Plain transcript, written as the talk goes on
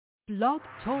Blog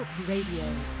Talk Radio.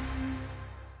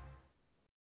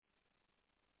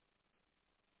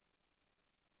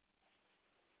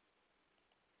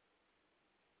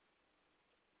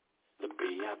 The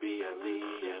B-I-B-L-E,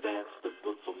 yeah, that's the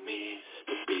book for me.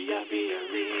 The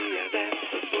B-I-B-L-E, yeah, that's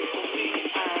the book for me.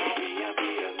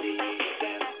 B-I-B-L-E, yeah,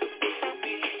 that's the book for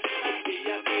me. The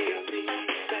B-I-B-L-E,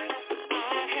 that's the book for me. I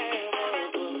have a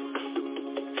book.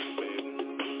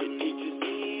 It teaches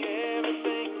me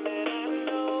everything that I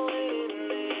know in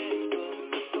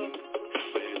this book.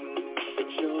 It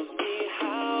shows me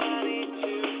how I need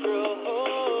to grow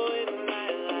in my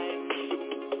life.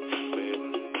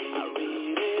 I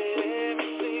read it.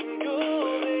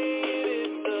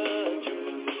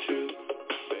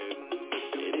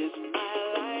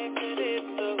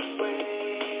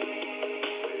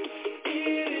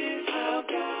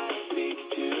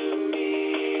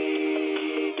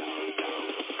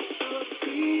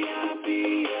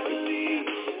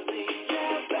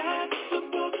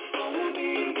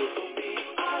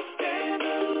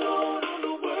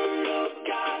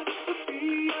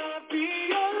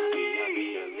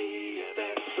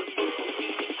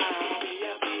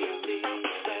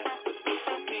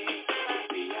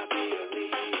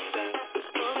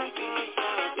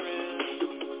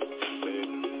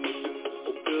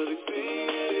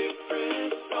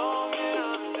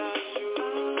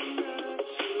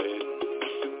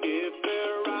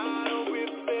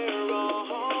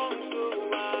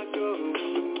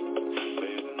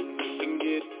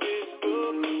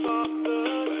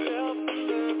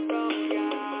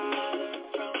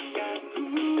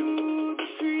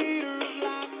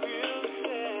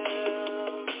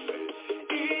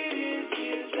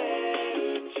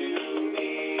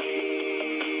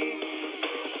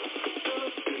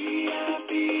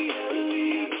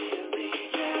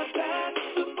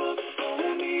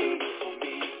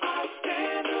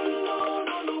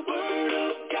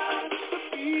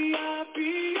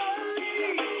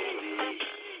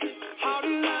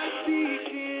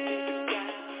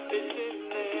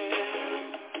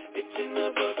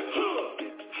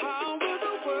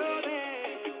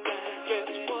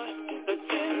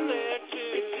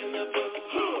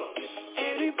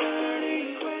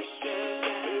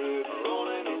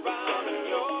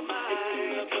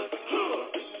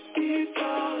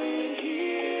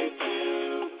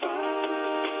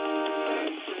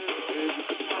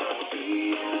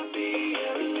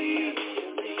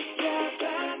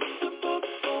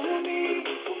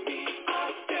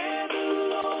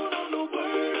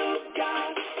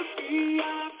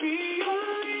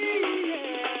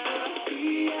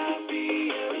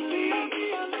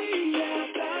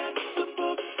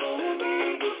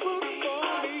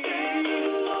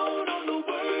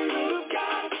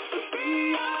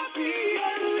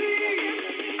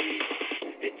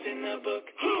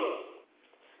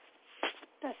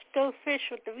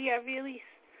 With the VR Really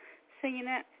singing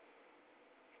it.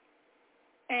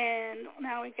 And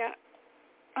now we got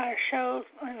our show,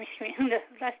 the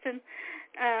lesson.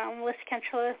 Melissa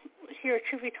Cantrella here at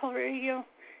Truth Be Told Radio.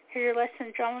 Hear your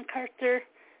lesson, John MacArthur,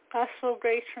 Gospel of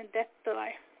Grace from Death to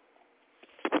Life.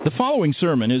 The following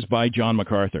sermon is by John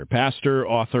MacArthur, pastor,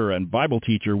 author, and Bible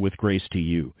teacher with Grace to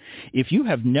You. If you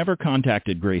have never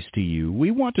contacted Grace to You,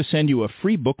 we want to send you a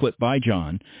free booklet by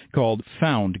John called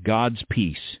Found God's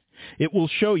Peace. It will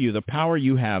show you the power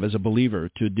you have as a believer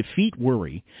to defeat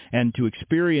worry and to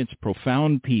experience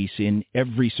profound peace in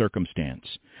every circumstance.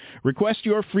 Request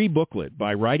your free booklet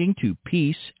by writing to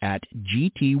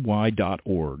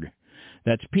peace@gty.org.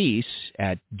 That's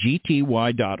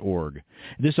peace@gty.org.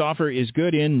 This offer is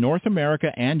good in North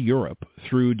America and Europe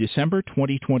through December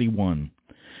 2021.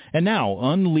 And now,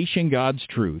 unleashing God's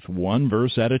truth, one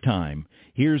verse at a time,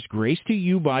 here's Grace to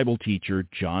You Bible teacher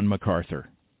John MacArthur.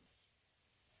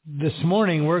 This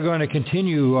morning we're going to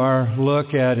continue our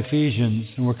look at Ephesians,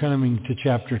 and we're coming to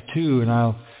chapter 2, and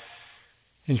I'll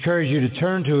encourage you to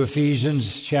turn to Ephesians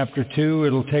chapter 2.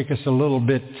 It'll take us a little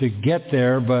bit to get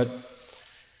there, but it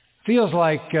feels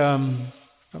like I'm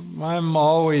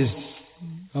always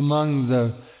among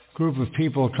the group of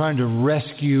people trying to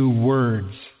rescue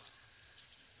words,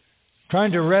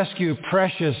 trying to rescue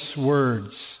precious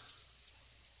words,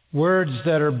 words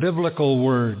that are biblical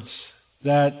words,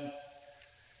 that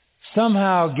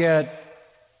somehow get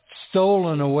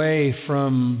stolen away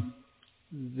from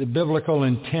the biblical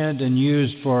intent and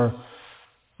used for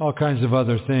all kinds of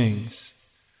other things.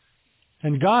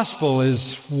 And gospel is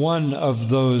one of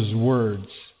those words.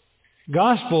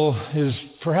 Gospel is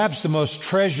perhaps the most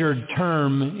treasured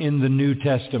term in the New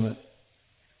Testament,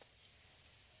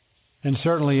 and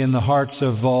certainly in the hearts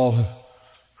of all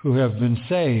who have been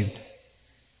saved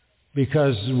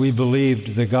because we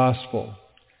believed the gospel.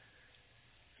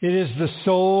 It is the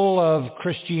soul of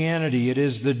Christianity. It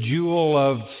is the jewel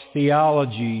of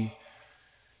theology.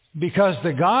 Because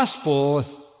the gospel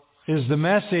is the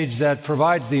message that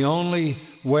provides the only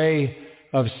way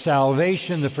of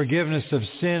salvation, the forgiveness of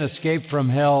sin, escape from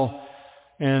hell,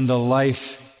 and the life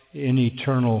in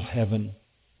eternal heaven.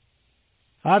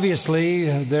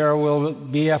 Obviously, there will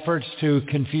be efforts to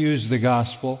confuse the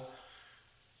gospel,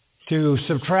 to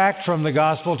subtract from the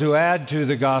gospel, to add to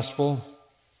the gospel.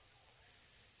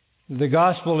 The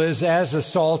gospel is as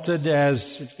assaulted as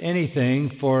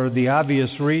anything for the obvious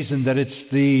reason that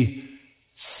it's the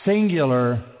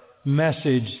singular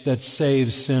message that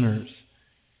saves sinners.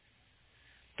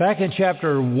 Back in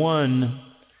chapter 1,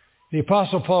 the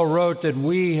Apostle Paul wrote that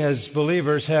we as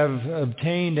believers have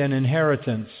obtained an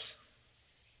inheritance,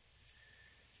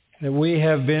 that we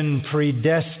have been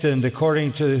predestined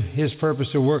according to His purpose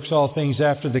who works all things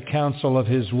after the counsel of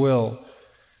His will.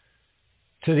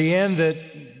 To the end that,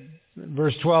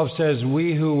 verse 12 says,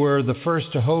 we who were the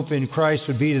first to hope in Christ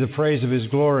would be to the praise of His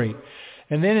glory.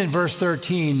 And then in verse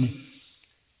 13,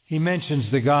 he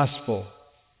mentions the gospel.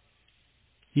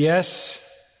 Yes,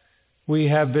 we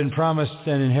have been promised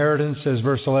an inheritance, as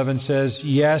verse 11 says.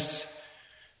 Yes,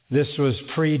 this was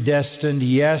predestined.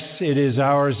 Yes, it is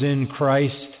ours in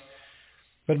Christ.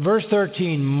 But verse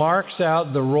 13 marks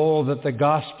out the role that the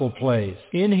gospel plays.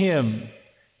 In Him,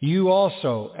 you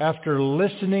also, after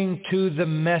listening to the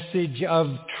message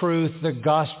of truth, the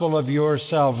gospel of your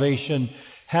salvation,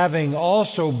 having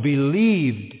also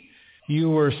believed, you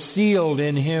were sealed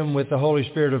in Him with the Holy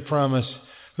Spirit of promise,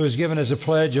 who is given as a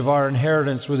pledge of our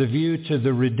inheritance with a view to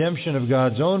the redemption of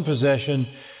God's own possession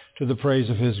to the praise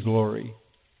of His glory.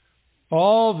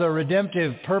 All the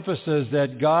redemptive purposes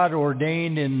that God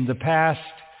ordained in the past,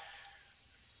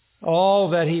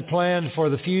 all that He planned for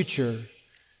the future,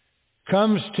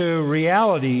 comes to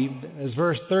reality, as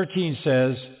verse 13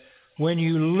 says, when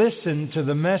you listen to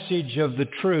the message of the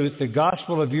truth, the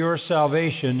gospel of your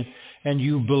salvation, and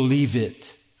you believe it.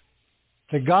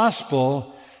 The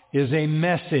gospel is a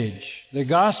message. The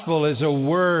gospel is a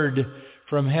word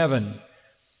from heaven.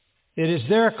 It is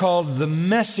there called the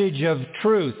message of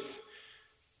truth,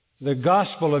 the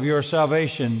gospel of your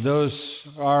salvation. Those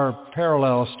are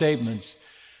parallel statements.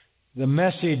 The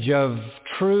message of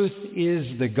truth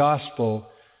is the gospel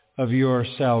of your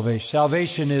salvation.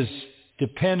 Salvation is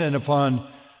dependent upon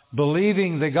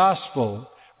believing the gospel,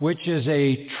 which is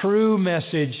a true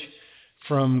message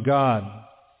from God.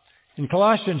 In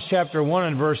Colossians chapter 1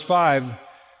 and verse 5,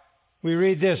 we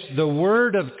read this, the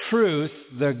word of truth,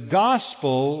 the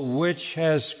gospel which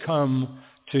has come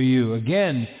to you.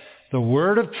 Again, the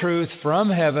word of truth from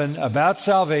heaven about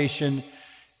salvation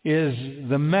is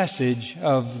the message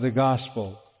of the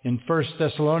gospel. In 1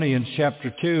 Thessalonians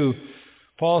chapter 2,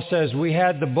 Paul says, we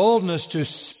had the boldness to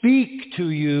speak to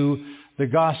you the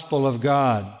gospel of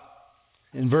God.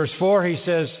 In verse 4 he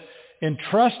says,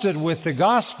 entrusted with the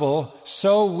gospel,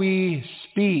 so we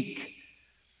speak.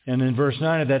 And in verse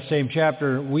 9 of that same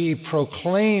chapter, we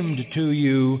proclaimed to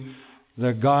you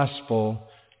the gospel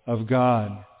of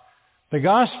God. The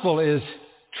gospel is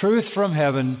truth from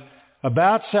heaven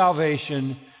about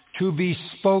salvation to be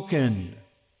spoken.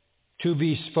 To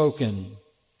be spoken.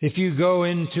 If you go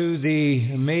into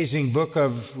the amazing book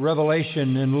of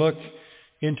Revelation and look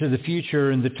into the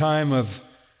future in the time of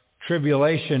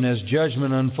tribulation as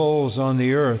judgment unfolds on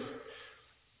the earth,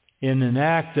 in an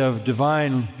act of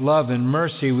divine love and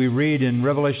mercy, we read in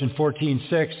Revelation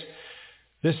 14:6,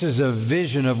 this is a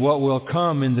vision of what will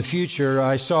come in the future.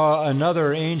 I saw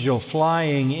another angel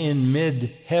flying in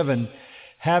mid-heaven,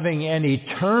 having an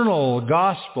eternal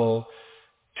gospel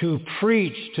to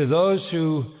preach to those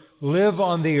who live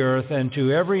on the earth and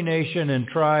to every nation and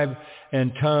tribe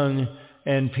and tongue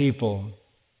and people.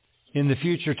 In the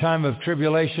future time of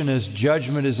tribulation, as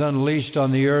judgment is unleashed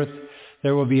on the earth,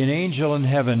 there will be an angel in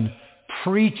heaven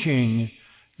preaching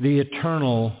the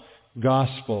eternal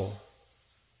gospel.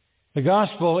 The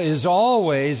gospel is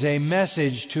always a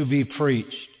message to be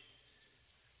preached.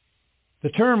 The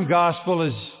term gospel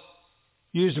is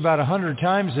used about 100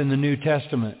 times in the New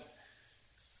Testament.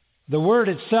 The word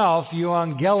itself,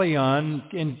 euangelion,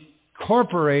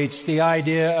 incorporates the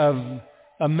idea of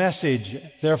a message,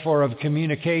 therefore of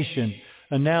communication,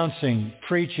 announcing,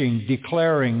 preaching,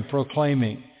 declaring,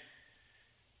 proclaiming.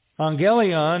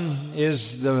 Angelion is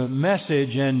the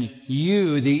message, and the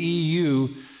EU,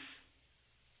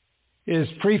 is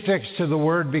prefixed to the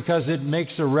word because it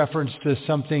makes a reference to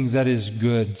something that is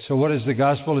good. So what is the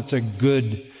gospel? It's a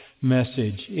good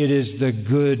message. It is the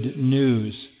good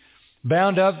news.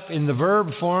 Bound up in the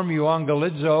verb form,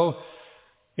 euangelizo,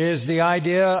 is the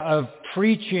idea of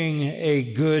preaching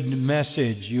a good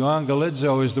message.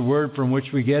 Euangelizo is the word from which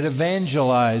we get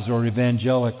evangelize or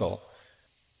evangelical.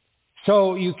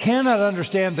 So you cannot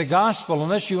understand the gospel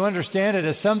unless you understand it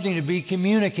as something to be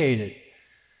communicated,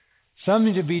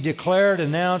 something to be declared,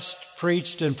 announced,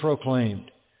 preached, and proclaimed.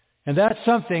 And that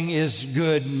something is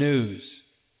good news.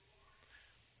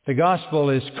 The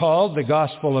gospel is called the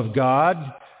gospel of God,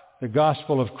 the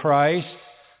gospel of Christ,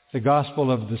 the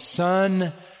gospel of the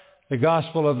Son, the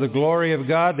gospel of the glory of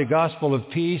God, the gospel of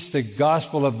peace, the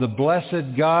gospel of the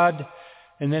blessed God,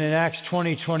 and then in Acts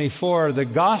 20:24, the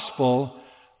gospel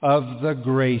of the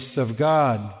grace of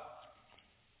God.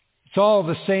 It's all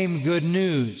the same good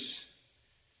news.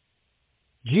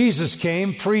 Jesus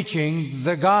came preaching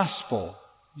the gospel.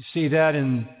 You see that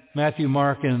in Matthew,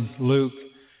 Mark, and Luke.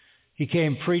 He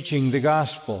came preaching the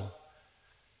gospel.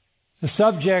 The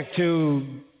subject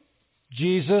to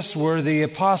Jesus were the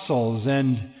apostles,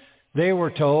 and they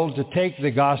were told to take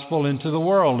the gospel into the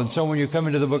world. And so when you come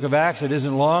into the book of Acts, it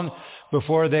isn't long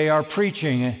before they are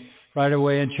preaching right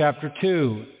away in chapter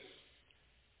 2.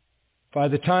 By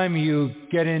the time you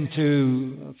get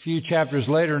into a few chapters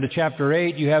later, into chapter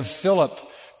 8, you have Philip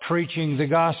preaching the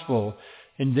gospel.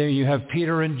 And then you have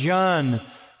Peter and John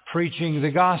preaching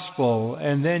the gospel.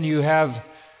 And then you have,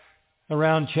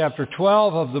 around chapter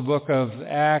 12 of the book of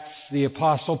Acts, the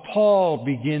Apostle Paul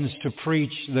begins to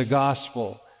preach the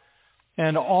gospel.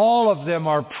 And all of them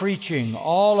are preaching,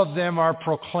 all of them are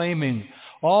proclaiming,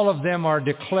 all of them are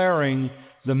declaring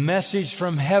the message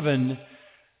from heaven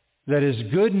that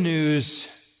is good news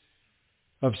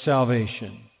of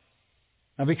salvation.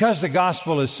 Now, because the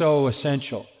gospel is so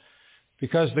essential,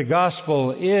 because the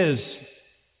gospel is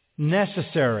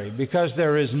necessary, because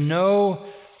there is no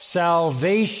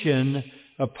salvation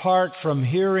apart from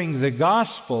hearing the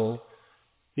gospel,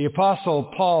 the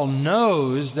Apostle Paul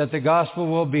knows that the gospel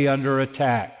will be under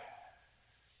attack.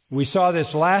 We saw this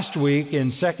last week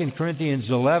in 2 Corinthians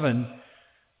 11.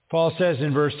 Paul says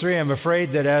in verse 3, I'm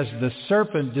afraid that as the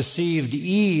serpent deceived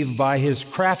Eve by his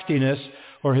craftiness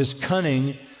or his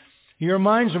cunning, your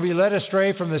minds will be led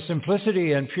astray from the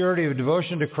simplicity and purity of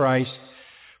devotion to Christ.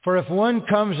 For if one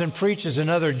comes and preaches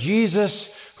another Jesus,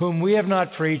 whom we have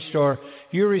not preached, or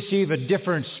you receive a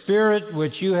different spirit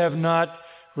which you have not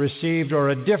received, or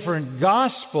a different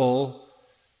gospel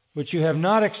which you have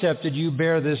not accepted, you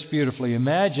bear this beautifully.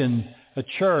 Imagine a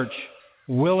church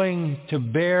willing to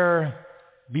bear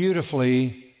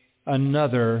beautifully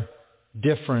another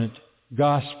different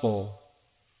gospel.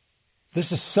 This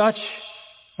is such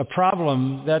a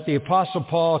problem that the Apostle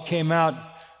Paul came out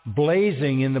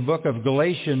blazing in the book of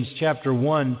Galatians chapter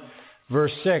 1,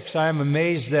 verse 6. I am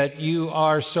amazed that you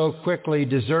are so quickly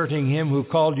deserting him who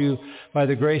called you by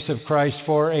the grace of Christ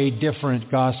for a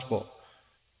different gospel,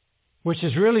 which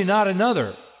is really not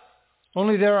another.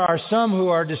 Only there are some who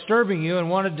are disturbing you and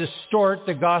want to distort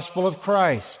the gospel of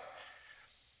Christ.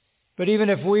 But even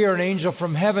if we or an angel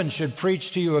from heaven should preach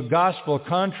to you a gospel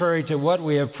contrary to what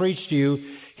we have preached to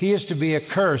you, he is to be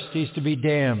accursed, he is to be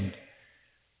damned.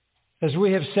 As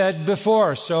we have said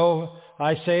before, so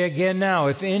I say again now,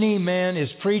 if any man is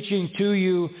preaching to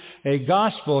you a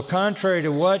gospel contrary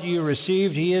to what you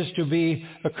received, he is to be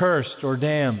accursed or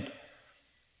damned.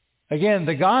 Again,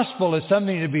 the gospel is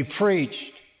something to be preached,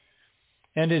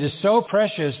 and it is so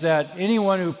precious that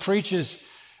anyone who preaches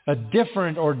a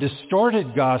different or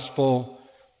distorted gospel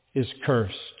is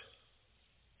cursed.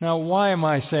 Now, why am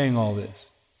I saying all this?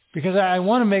 Because I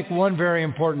want to make one very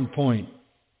important point.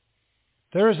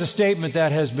 There is a statement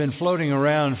that has been floating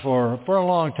around for a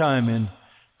long time in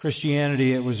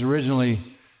Christianity. It was originally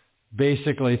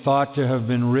basically thought to have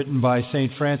been written by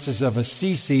St. Francis of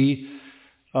Assisi,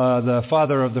 the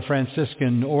father of the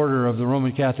Franciscan order of the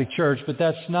Roman Catholic Church, but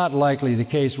that's not likely the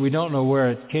case. We don't know where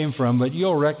it came from, but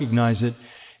you'll recognize it.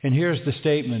 And here's the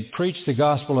statement: preach the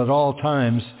gospel at all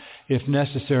times, if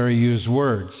necessary, use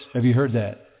words. Have you heard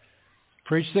that?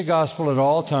 Preach the gospel at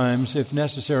all times, if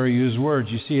necessary, use words.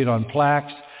 You see it on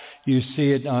plaques, you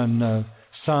see it on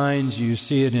signs, you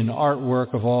see it in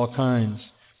artwork of all kinds.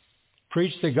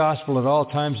 Preach the gospel at all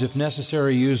times, if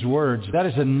necessary, use words. That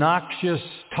is a noxious,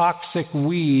 toxic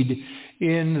weed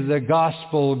in the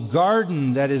gospel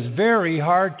garden that is very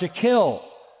hard to kill,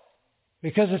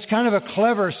 because it's kind of a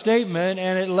clever statement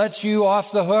and it lets you off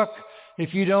the hook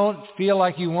if you don't feel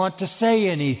like you want to say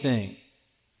anything.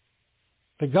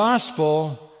 The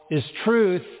gospel is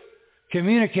truth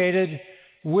communicated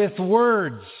with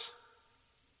words.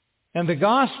 And the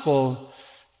gospel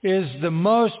is the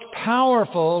most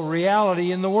powerful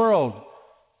reality in the world.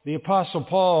 The Apostle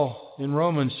Paul in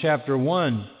Romans chapter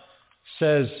 1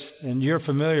 says, and you're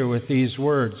familiar with these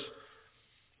words,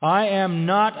 I am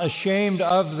not ashamed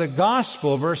of the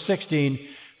gospel, verse 16,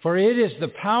 for it is the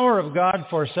power of God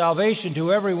for salvation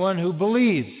to everyone who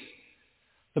believes.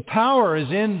 The power is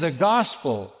in the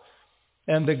gospel,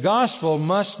 and the gospel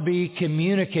must be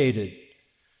communicated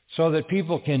so that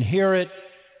people can hear it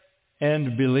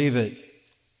and believe it.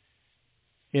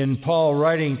 In Paul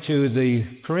writing to the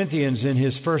Corinthians in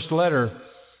his first letter,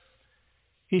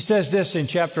 he says this in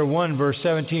chapter 1, verse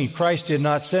 17, Christ did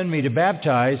not send me to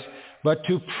baptize, but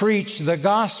to preach the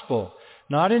gospel,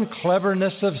 not in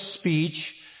cleverness of speech,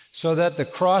 so that the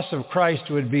cross of Christ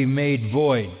would be made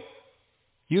void.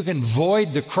 You can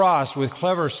void the cross with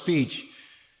clever speech.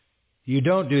 You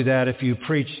don't do that if you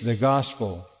preach the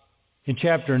gospel. In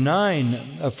chapter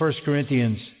 9 of 1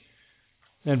 Corinthians,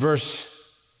 and verse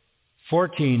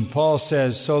 14, Paul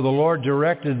says, so the Lord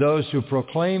directed those who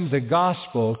proclaim the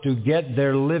gospel to get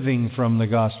their living from the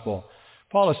gospel.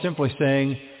 Paul is simply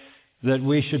saying that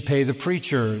we should pay the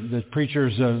preacher, that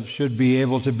preachers should be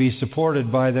able to be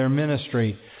supported by their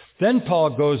ministry. Then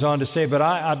Paul goes on to say, but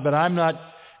I'm not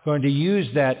going to use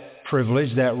that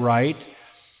privilege, that right.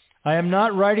 I am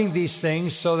not writing these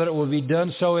things so that it will be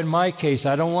done so in my case.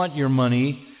 I don't want your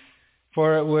money,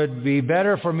 for it would be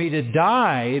better for me to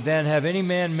die than have any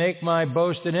man make my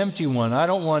boast an empty one. I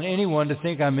don't want anyone to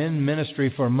think I'm in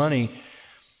ministry for money.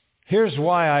 Here's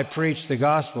why I preach the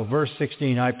gospel. Verse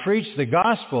 16, I preach the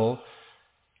gospel,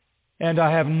 and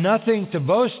I have nothing to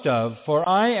boast of, for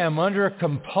I am under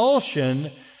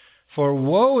compulsion, for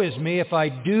woe is me if I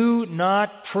do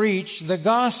not preach the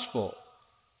gospel.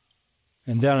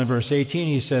 And down in verse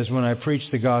 18 he says, when I preach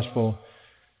the gospel,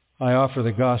 I offer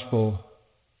the gospel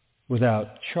without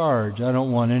charge. I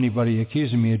don't want anybody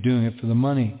accusing me of doing it for the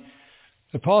money.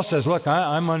 But Paul says, look,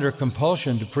 I'm under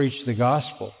compulsion to preach the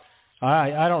gospel.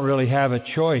 I don't really have a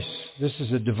choice. This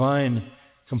is a divine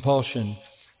compulsion.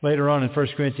 Later on in 1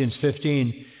 Corinthians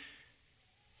 15,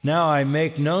 now I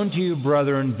make known to you,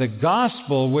 brethren, the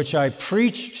gospel which I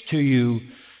preached to you,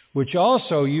 which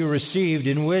also you received,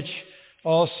 in which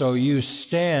also you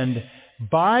stand,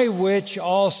 by which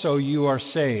also you are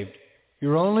saved.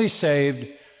 You're only saved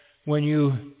when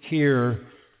you hear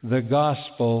the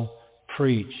gospel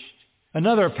preached.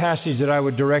 Another passage that I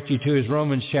would direct you to is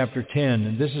Romans chapter 10,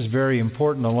 and this is very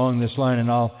important along this line,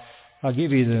 and I'll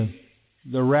give you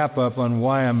the wrap-up on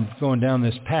why I'm going down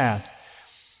this path.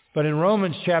 But in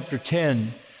Romans chapter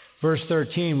 10, verse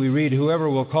 13, we read, whoever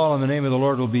will call on the name of the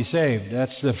Lord will be saved.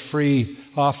 That's the free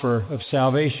offer of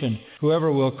salvation.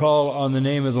 Whoever will call on the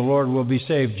name of the Lord will be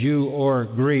saved, Jew or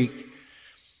Greek.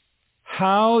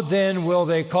 How then will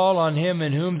they call on him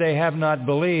in whom they have not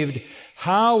believed?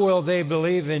 How will they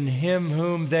believe in him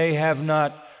whom they have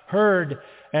not heard?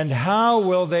 And how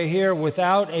will they hear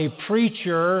without a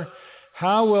preacher?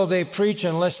 How will they preach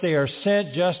unless they are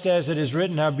sent? Just as it is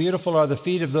written, how beautiful are the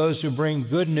feet of those who bring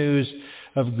good news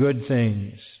of good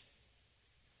things.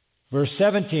 Verse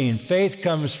 17, faith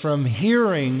comes from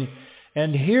hearing,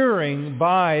 and hearing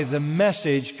by the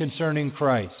message concerning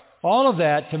Christ. All of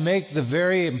that to make the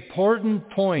very important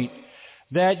point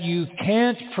that you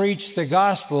can't preach the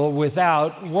gospel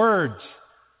without words.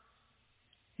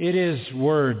 It is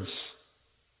words.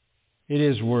 It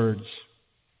is words.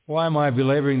 Why am I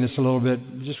belaboring this a little bit?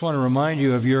 I just want to remind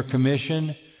you of your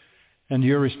commission and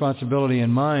your responsibility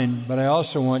and mine, but I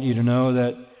also want you to know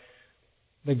that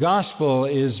the gospel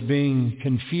is being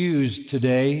confused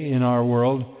today in our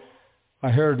world. I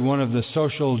heard one of the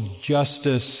social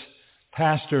justice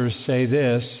pastors say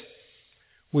this,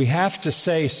 we have to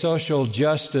say social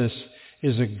justice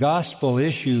is a gospel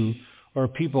issue or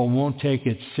people won't take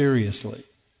it seriously.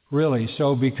 Really.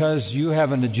 So because you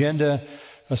have an agenda,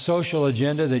 a social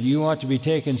agenda that you want to be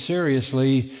taken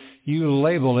seriously, you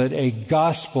label it a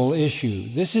gospel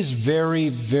issue. This is very,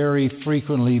 very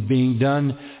frequently being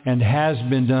done and has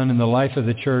been done in the life of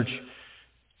the church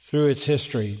through its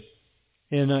history.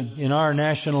 In our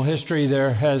national history,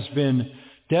 there has been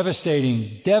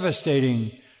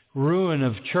devastating ruin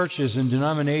of churches and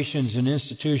denominations and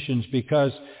institutions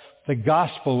because the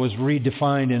gospel was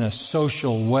redefined in a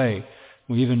social way.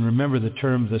 We even remember the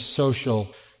term the social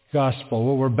gospel.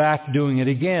 Well, we're back doing it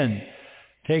again,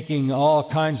 taking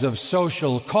all kinds of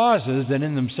social causes that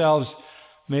in themselves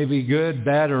may be good,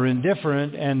 bad, or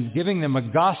indifferent, and giving them a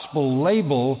gospel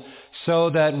label so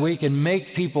that we can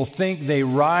make people think they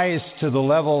rise to the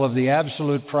level of the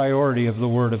absolute priority of the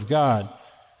Word of God.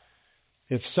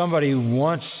 If somebody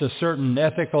wants a certain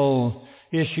ethical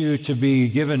issue to be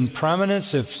given prominence,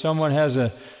 if someone has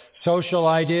a social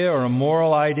idea or a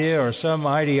moral idea or some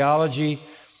ideology,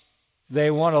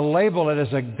 they want to label it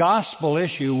as a gospel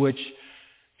issue, which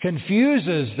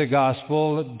confuses the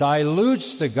gospel, dilutes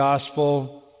the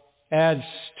gospel, adds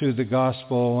to the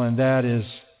gospel, and that is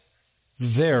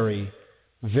very,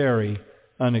 very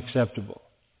unacceptable.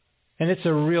 And it's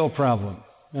a real problem,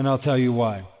 and I'll tell you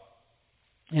why.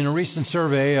 In a recent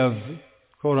survey of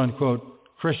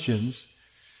quote-unquote Christians,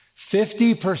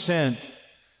 50%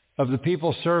 of the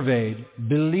people surveyed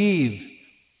believe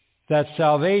that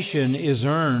salvation is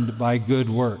earned by good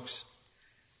works.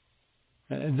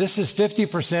 This is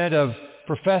 50% of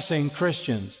professing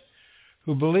Christians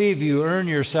who believe you earn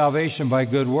your salvation by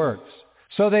good works.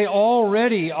 So they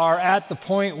already are at the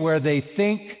point where they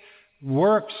think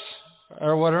works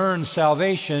are what earns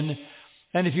salvation.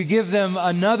 And if you give them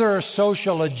another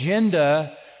social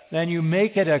agenda, then you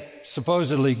make it a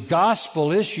supposedly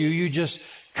gospel issue, you just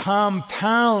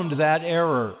compound that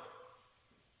error.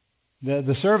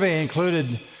 The survey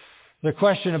included the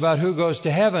question about who goes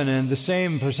to heaven, and the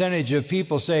same percentage of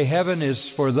people say heaven is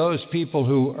for those people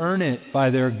who earn it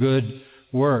by their good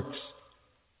works.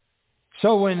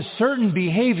 So when certain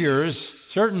behaviors,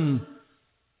 certain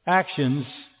actions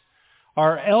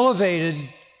are elevated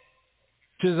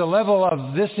to the level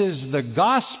of this is the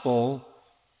gospel,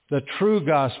 the true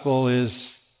gospel is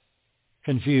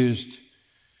confused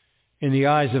in the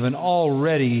eyes of an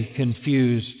already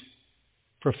confused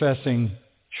professing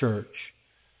church.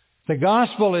 The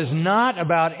gospel is not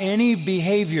about any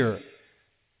behavior.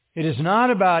 It is not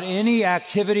about any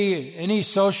activity, any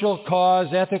social cause,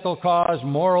 ethical cause,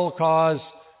 moral cause.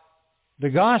 The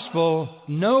gospel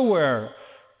nowhere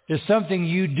is something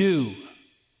you do.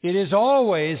 It is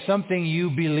always something you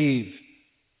believe.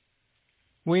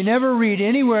 We never read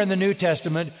anywhere in the New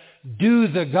Testament, do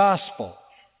the gospel.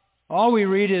 All we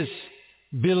read is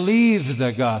believe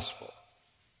the gospel.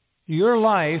 Your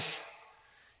life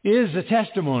is a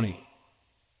testimony.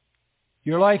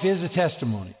 Your life is a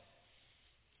testimony.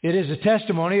 It is a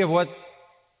testimony of what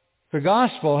the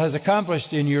gospel has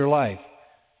accomplished in your life.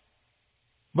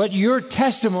 But your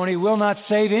testimony will not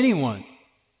save anyone.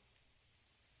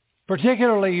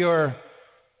 Particularly your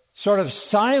sort of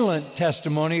silent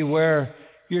testimony where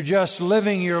you're just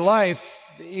living your life,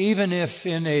 even if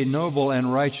in a noble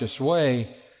and righteous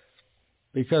way,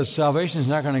 because salvation is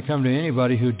not going to come to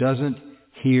anybody who doesn't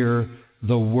hear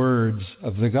the words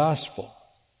of the gospel.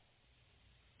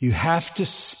 You have to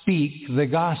speak the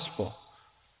gospel.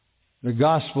 The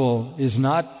gospel is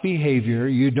not behavior.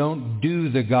 You don't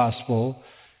do the gospel.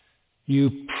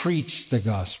 You preach the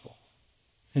gospel.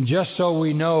 And just so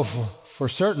we know for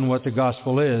certain what the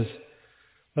gospel is,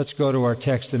 let's go to our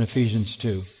text in Ephesians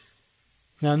 2.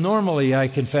 Now, normally, I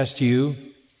confess to you,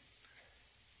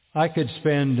 I could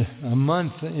spend a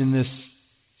month in this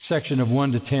section of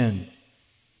 1 to 10.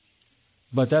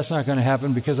 But that's not going to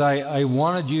happen because I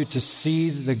wanted you to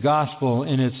see the gospel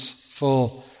in its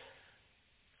full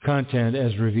content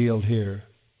as revealed here.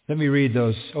 Let me read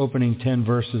those opening 10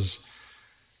 verses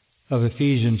of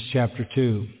Ephesians chapter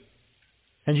 2.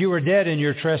 And you were dead in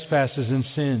your trespasses and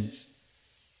sins,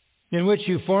 in which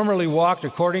you formerly walked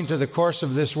according to the course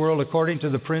of this world, according to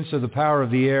the prince of the power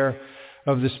of the air,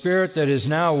 of the spirit that is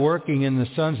now working in the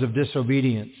sons of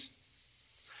disobedience.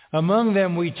 Among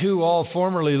them we too all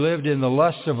formerly lived in the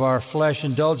lusts of our flesh,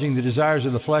 indulging the desires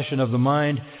of the flesh and of the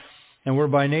mind, and were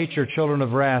by nature children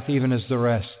of wrath, even as the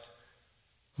rest.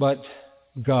 But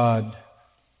God,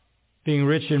 being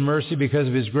rich in mercy because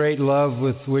of his great love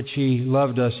with which he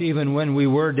loved us, even when we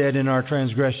were dead in our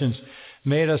transgressions,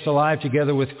 made us alive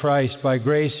together with Christ. By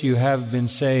grace you have been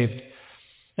saved,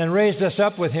 and raised us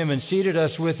up with him and seated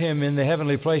us with him in the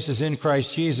heavenly places in Christ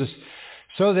Jesus,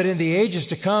 so that in the ages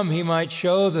to come he might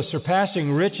show the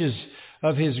surpassing riches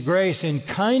of his grace in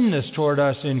kindness toward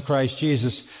us in Christ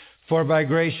Jesus. For by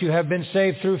grace you have been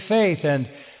saved through faith, and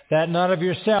that not of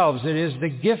yourselves. It is the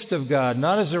gift of God,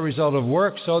 not as a result of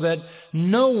works, so that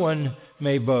no one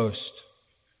may boast.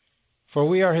 For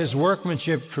we are his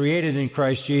workmanship, created in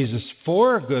Christ Jesus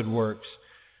for good works,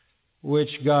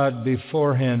 which God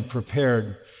beforehand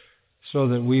prepared so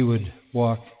that we would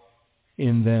walk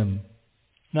in them.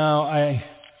 Now, I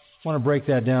want to break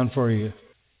that down for you.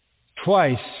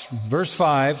 Twice, verse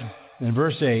 5 and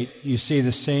verse 8, you see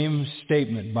the same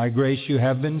statement. By grace you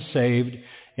have been saved.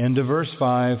 End of verse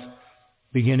 5,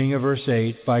 beginning of verse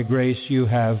 8, by grace you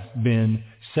have been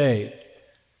saved.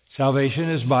 Salvation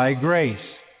is by grace.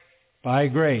 By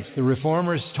grace. The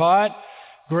Reformers taught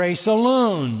grace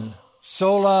alone.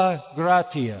 Sola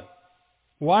gratia.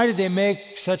 Why did they make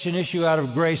such an issue out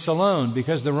of grace alone?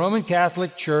 Because the Roman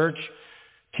Catholic Church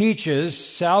teaches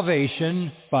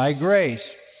salvation by grace.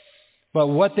 But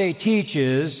what they teach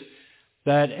is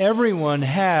that everyone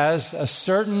has a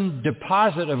certain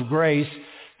deposit of grace,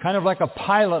 kind of like a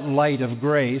pilot light of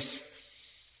grace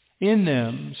in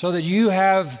them, so that you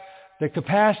have the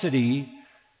capacity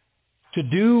to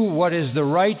do what is the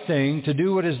right thing, to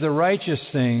do what is the righteous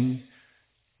thing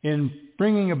in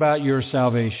bringing about your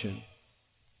salvation.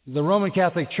 The Roman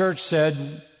Catholic Church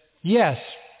said, yes,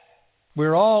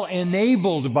 we're all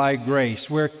enabled by grace.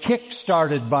 We're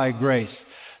kick-started by grace.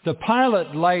 The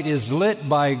pilot light is lit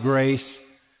by grace,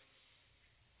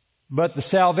 but the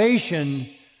salvation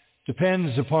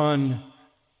depends upon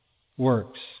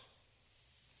works.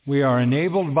 We are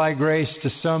enabled by grace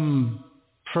to some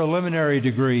preliminary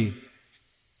degree,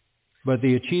 but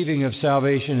the achieving of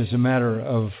salvation is a matter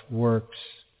of works.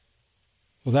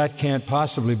 Well, that can't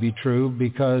possibly be true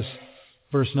because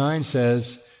verse 9 says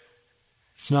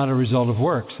it's not a result of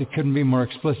works. It couldn't be more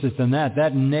explicit than that.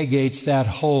 That negates that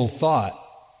whole thought.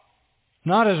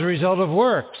 Not as a result of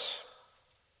works.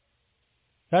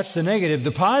 That's the negative.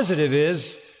 The positive is,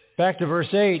 back to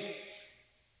verse 8,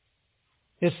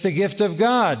 it's the gift of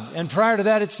God. And prior to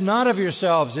that, it's not of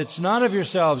yourselves. It's not of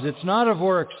yourselves. It's not of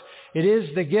works. It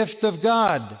is the gift of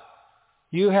God.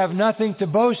 You have nothing to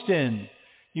boast in.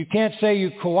 You can't say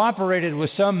you cooperated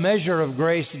with some measure of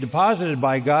grace deposited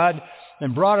by God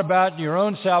and brought about your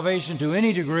own salvation to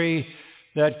any degree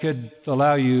that could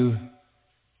allow you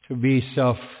to be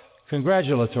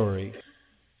self-congratulatory.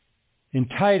 In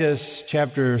Titus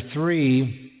chapter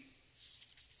 3,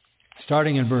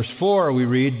 starting in verse 4, we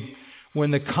read,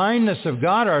 when the kindness of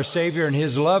God our Savior and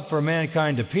His love for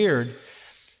mankind appeared,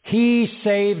 He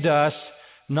saved us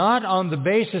not on the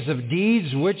basis of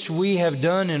deeds which we have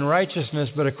done in righteousness,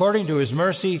 but according to His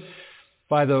mercy,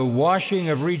 by the washing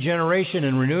of regeneration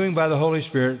and renewing by the Holy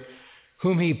Spirit,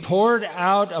 whom He poured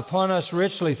out upon us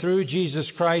richly through Jesus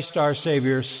Christ our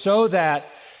Savior, so that,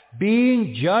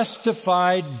 being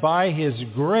justified by His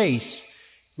grace,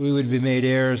 we would be made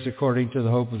heirs according to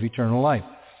the hope of eternal life.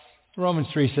 Romans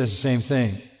 3 says the same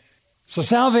thing. So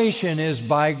salvation is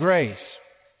by grace.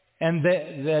 And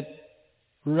that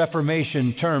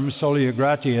Reformation term, solia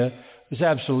gratia, is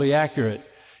absolutely accurate.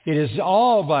 It is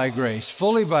all by grace,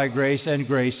 fully by grace, and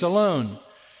grace alone.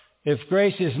 If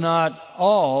grace is not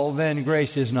all, then grace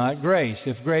is not grace.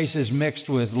 If grace is mixed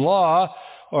with law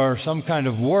or some kind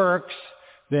of works,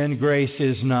 then grace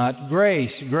is not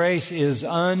grace. Grace is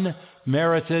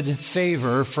unmerited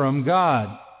favor from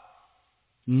God,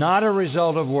 not a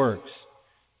result of works.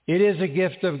 It is a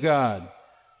gift of God.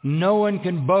 No one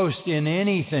can boast in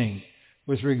anything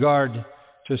with regard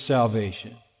to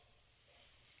salvation.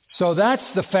 So that's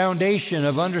the foundation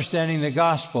of understanding the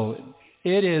gospel.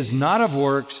 It is not of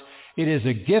works. It is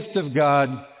a gift of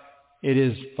God. It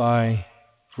is by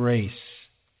grace.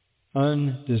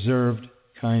 Undeserved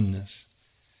kindness.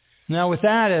 Now with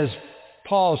that as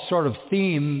Paul's sort of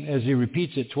theme, as he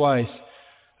repeats it twice,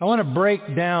 I want to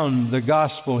break down the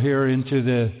gospel here into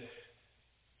the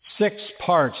 6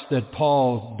 parts that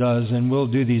Paul does, and we'll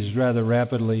do these rather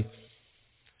rapidly.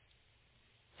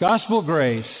 Gospel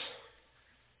grace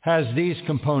has these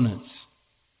components.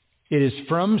 It is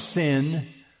from sin,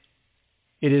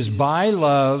 it is by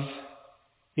love,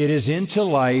 it is into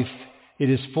life,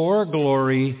 it is for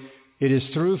glory, it is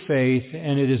through faith,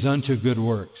 and it is unto good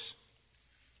works.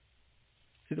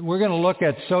 We're going to look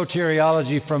at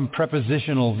soteriology from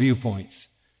prepositional viewpoints.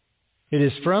 It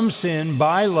is from sin,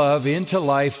 by love, into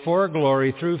life, for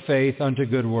glory, through faith, unto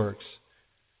good works.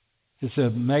 It's a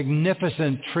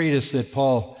magnificent treatise that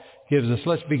Paul gives us.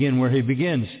 Let's begin where he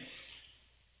begins.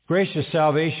 Gracious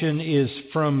salvation is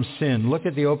from sin. Look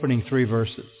at the opening 3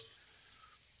 verses.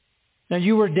 And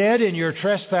you were dead in your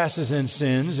trespasses and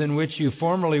sins, in which you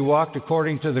formerly walked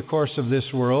according to the course of this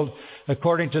world,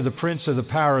 according to the prince of the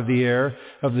power of the air,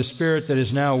 of the spirit that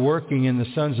is now working in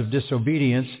the sons of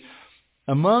disobedience.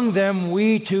 Among them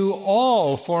we too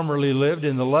all formerly lived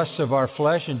in the lusts of our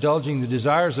flesh, indulging the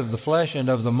desires of the flesh and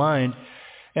of the mind,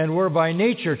 and were by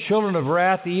nature children of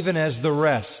wrath, even as the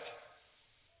rest.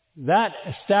 That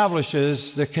establishes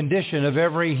the condition of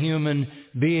every human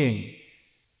being.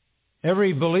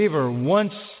 Every believer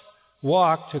once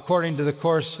walked according to the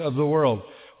course of the world,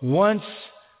 once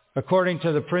according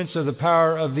to the prince of the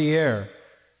power of the air.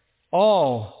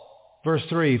 All, verse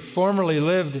 3, formerly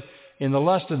lived in the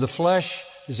lust of the flesh,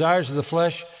 desires of the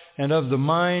flesh, and of the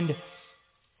mind.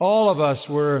 All of us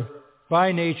were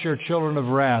by nature children of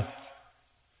wrath.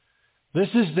 This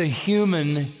is the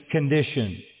human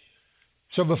condition.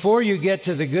 So before you get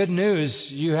to the good news,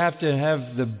 you have to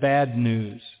have the bad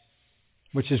news,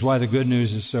 which is why the good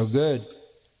news is so good.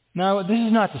 Now, this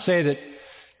is not to say that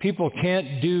people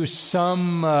can't do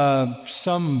some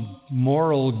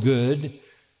moral good.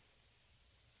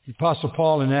 The Apostle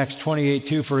Paul in Acts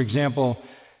 28:2, for example,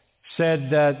 said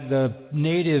that the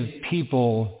native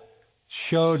people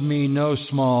showed me no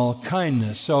small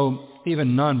kindness. So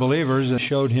even non-believers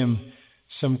showed him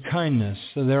some kindness.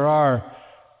 So there are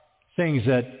things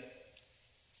that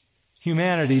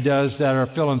humanity does that are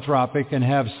philanthropic and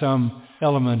have some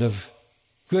element of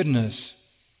goodness.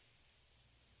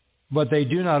 But they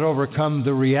do not overcome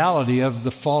the reality of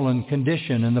the fallen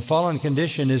condition. And the fallen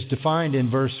condition is defined in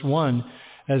verse 1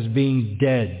 as being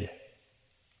dead.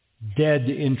 Dead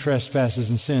in trespasses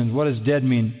and sins. What does dead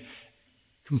mean?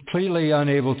 Completely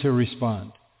unable to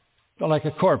respond. But like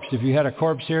a corpse. If you had a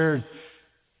corpse here,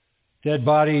 dead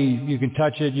body, you can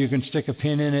touch it, you can stick a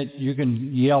pin in it, you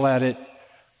can yell at it.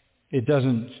 It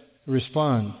doesn't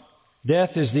respond.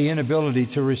 Death is the inability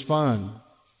to respond.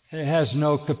 It has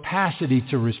no capacity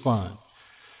to respond.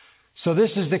 So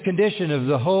this is the condition of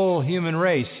the whole human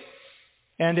race.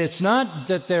 And it's not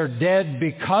that they're dead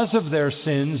because of their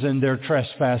sins and their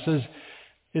trespasses.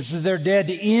 It's that they're dead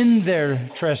in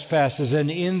their trespasses and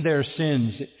in their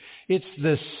sins. It's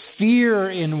the sphere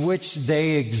in which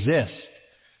they exist.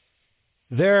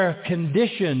 Their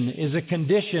condition is a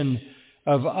condition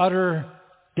of utter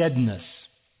deadness.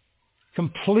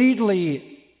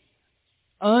 Completely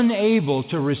unable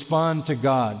to respond to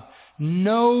God.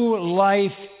 No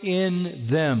life in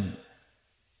them.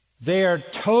 They are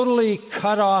totally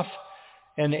cut off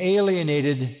and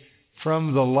alienated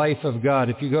from the life of God.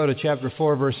 If you go to chapter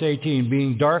 4, verse 18,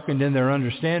 being darkened in their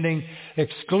understanding,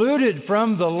 excluded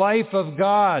from the life of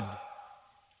God.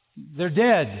 They're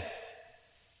dead.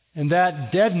 And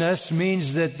that deadness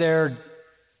means that they're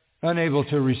unable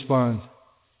to respond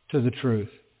to the truth.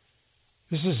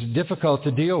 This is difficult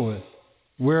to deal with.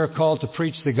 We're called to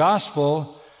preach the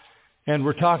gospel, and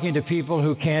we're talking to people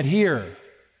who can't hear,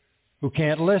 who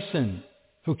can't listen,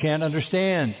 who can't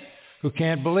understand, who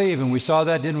can't believe. And we saw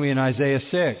that, didn't we, in Isaiah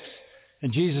 6?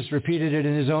 And Jesus repeated it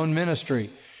in his own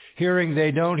ministry. Hearing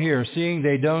they don't hear, seeing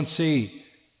they don't see.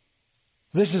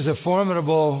 This is a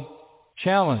formidable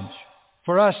challenge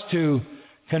for us to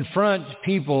confront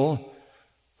people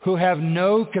who have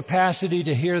no capacity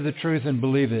to hear the truth and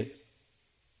believe it.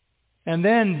 And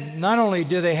then not only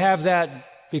do they have that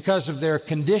because of their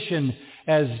condition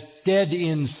as dead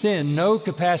in sin, no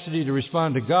capacity to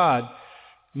respond to God,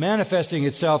 manifesting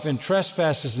itself in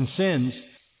trespasses and sins,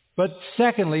 but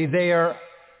secondly, they are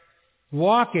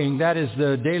walking, that is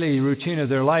the daily routine of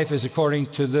their life, is according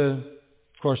to the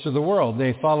course of the world.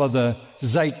 They follow the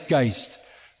zeitgeist,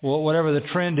 whatever the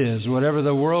trend is, whatever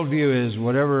the worldview is,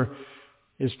 whatever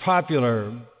is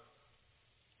popular.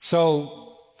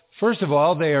 So, first of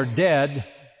all, they are dead.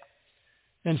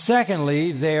 And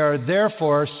secondly, they are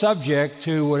therefore subject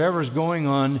to whatever's going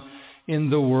on in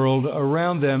the world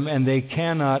around them, and they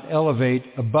cannot elevate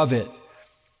above it.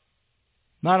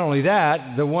 Not only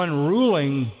that, the one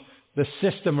ruling the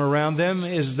system around them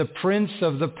is the prince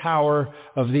of the power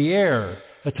of the air,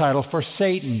 a title for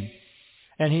Satan.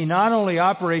 And he not only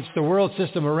operates the world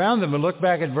system around them, but look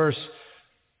back at verse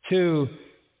 2,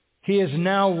 he is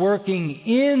now working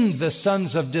in the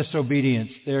sons of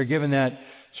disobedience. They are given that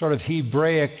sort of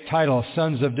Hebraic title,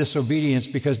 sons of disobedience,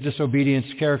 because disobedience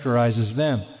characterizes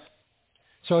them.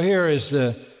 So here is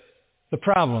the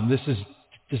problem. This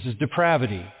is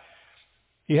depravity.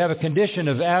 You have a condition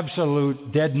of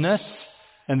absolute deadness,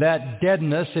 and that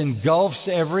deadness engulfs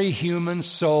every human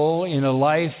soul in a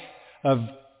life of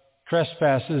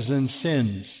trespasses and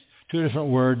sins. Two different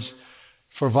words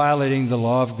for violating the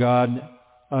law of God,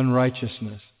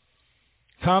 unrighteousness.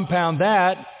 Compound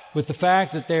that with the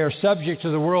fact that they are subject to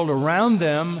the world around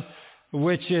them,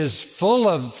 which is full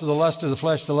of the lust of the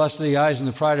flesh, the lust of the eyes, and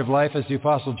the pride of life, as the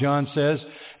Apostle John says,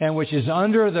 and which is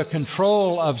under the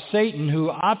control of Satan, who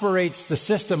operates the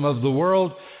system of the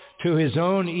world to his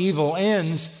own evil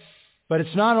ends. But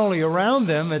it's not only around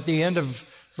them. At the end of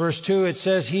verse 2, it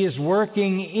says he is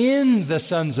working in the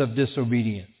sons of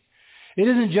disobedience. It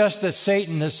isn't just that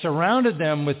Satan has surrounded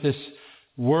them with this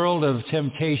world of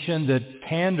temptation that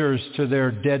panders to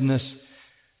their deadness.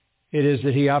 It is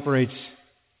that he operates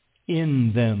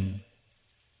in them.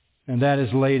 And that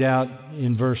is laid out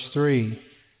in verse 3.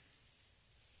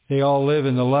 They all live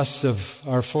in the lusts of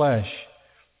our flesh,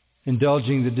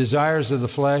 indulging the desires of the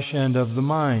flesh and of the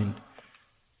mind,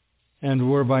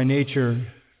 and were by nature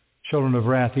children of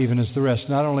wrath, even as the rest.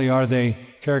 Not only are they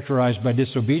characterized by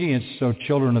disobedience, so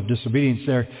children of disobedience,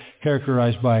 they're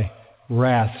characterized by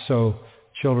wrath, so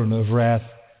children of wrath,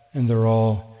 and they're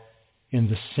all in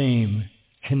the same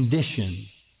condition.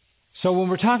 So when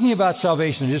we're talking about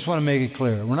salvation, I just want to make it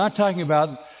clear. We're not talking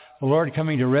about the Lord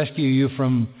coming to rescue you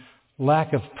from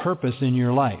lack of purpose in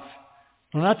your life.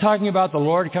 We're not talking about the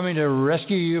Lord coming to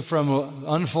rescue you from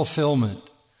unfulfillment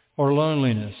or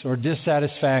loneliness or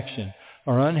dissatisfaction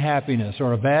or unhappiness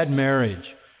or a bad marriage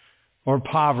or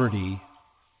poverty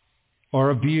or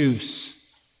abuse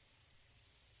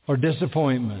or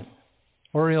disappointment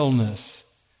or illness.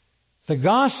 The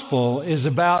gospel is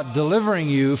about delivering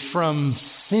you from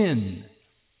sin,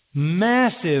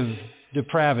 massive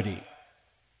depravity,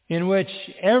 in which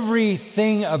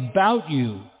everything about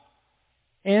you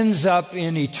ends up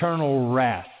in eternal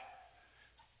wrath.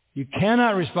 You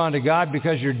cannot respond to God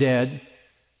because you're dead.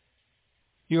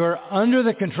 You are under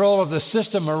the control of the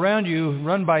system around you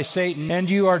run by Satan, and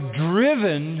you are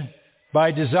driven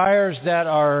by desires that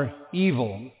are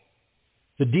evil.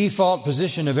 The default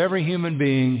position of every human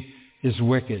being is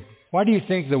wicked. Why do you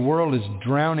think the world is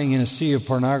drowning in a sea of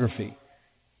pornography?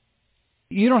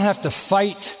 You don't have to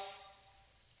fight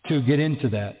to get into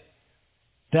that.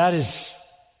 That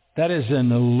is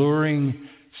an alluring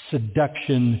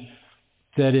seduction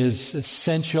that is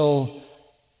essential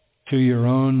to your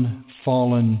own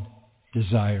fallen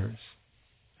desires.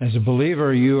 As a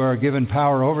believer, you are given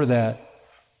power over that.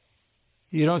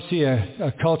 You don't see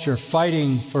a culture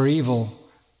fighting for evil,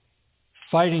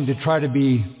 fighting to try to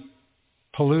be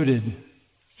polluted,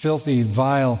 filthy,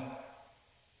 vile.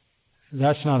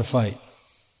 That's not a fight,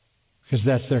 because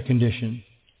that's their condition.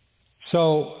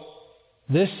 So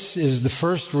this is the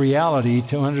first reality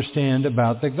to understand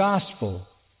about the gospel.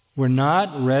 We're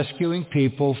not rescuing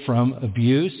people from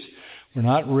abuse. We're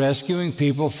not rescuing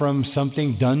people from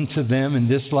something done to them in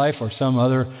this life or some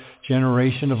other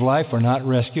generation of life. We're not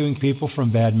rescuing people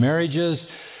from bad marriages.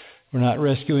 We're not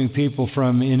rescuing people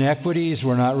from inequities.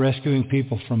 We're not rescuing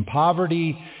people from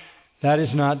poverty. That is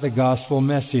not the gospel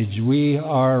message. We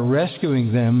are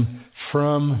rescuing them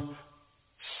from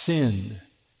sin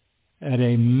at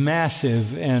a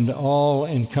massive and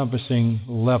all-encompassing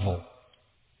level.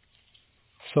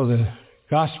 So the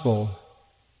gospel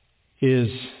is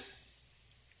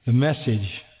the message,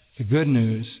 the good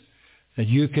news, that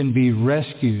you can be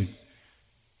rescued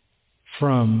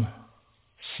from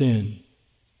sin.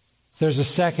 There's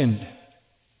a second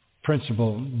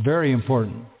principle, very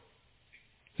important.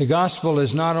 The gospel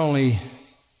is not only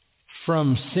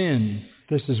from sin.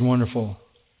 This is wonderful.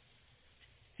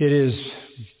 It is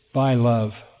by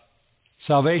love.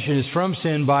 Salvation is from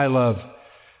sin by love.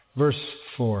 Verse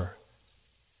 4.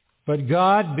 But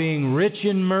God, being rich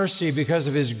in mercy because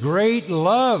of his great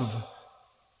love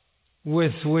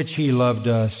with which he loved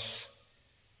us,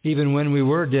 even when we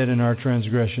were dead in our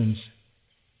transgressions,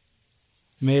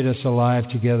 made us alive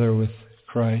together with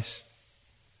Christ.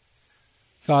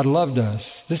 God loved us.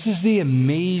 This is the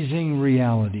amazing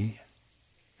reality.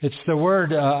 It's the word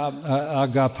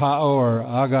agapao or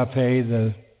agape,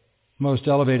 the most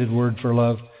elevated word for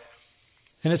love.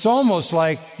 And it's almost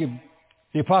like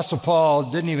the Apostle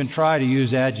Paul didn't even try to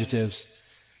use adjectives.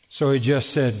 So he just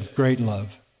said great love,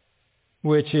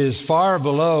 which is far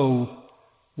below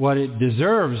what it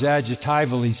deserves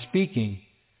adjectively speaking.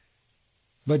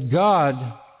 But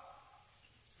God,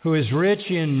 who is rich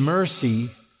in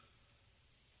mercy,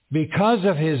 because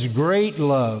of his great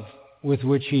love with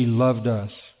which he loved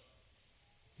us.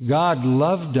 God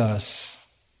loved us.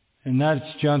 And that's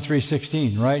John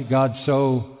 3:16, right? God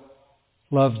so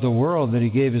loved the world that he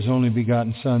gave his only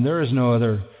begotten Son. There is no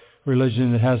other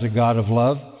religion that has a God of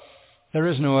love. There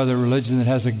is no other religion that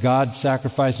has a God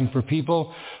sacrificing for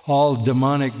people. All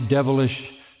demonic, devilish,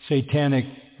 satanic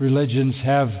religions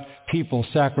have people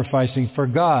sacrificing for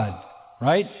God,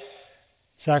 right?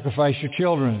 Sacrifice your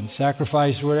children,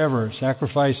 sacrifice whatever,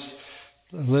 sacrifice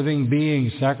living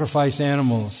beings, sacrifice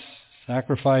animals,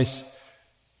 sacrifice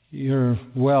your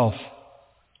wealth,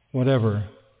 whatever.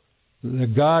 The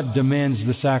God demands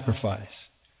the sacrifice.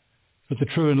 But the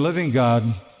true and living God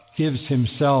gives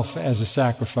himself as a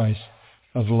sacrifice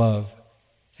of love.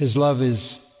 His love is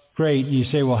great. You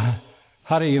say, well,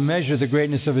 how do you measure the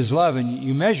greatness of his love? And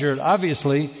you measure it,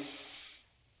 obviously,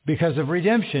 because of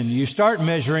redemption. You start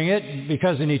measuring it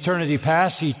because in eternity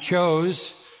past he chose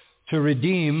to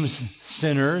redeem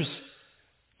sinners.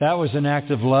 That was an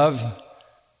act of love.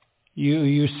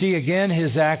 You see again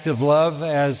his act of love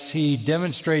as he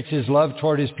demonstrates his love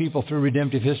toward his people through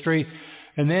redemptive history.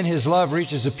 And then his love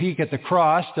reaches a peak at the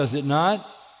cross, does it not?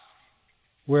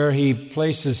 Where he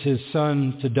places his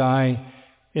Son to die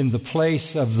in the place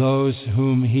of those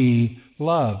whom he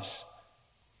loves.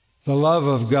 The love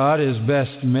of God is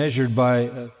best measured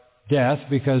by death,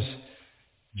 because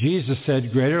Jesus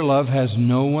said, greater love has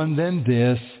no one than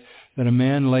this, that a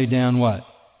man lay down what?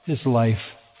 His life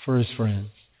for his friends.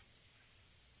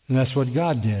 And that's what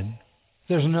God did.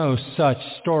 There's no such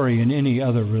story in any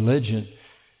other religion.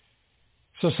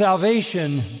 So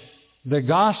salvation, the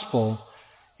gospel,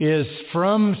 is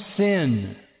from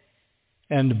sin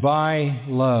and by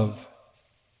love.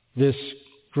 This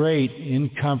great,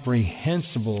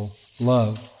 incomprehensible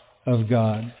love of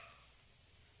God.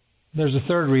 There's a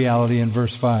third reality in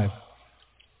verse 5.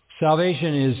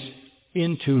 Salvation is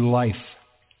into life.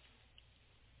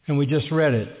 And we just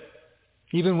read it.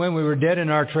 Even when we were dead in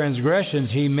our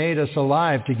transgressions, He made us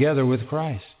alive together with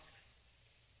Christ.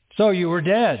 So you were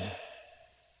dead,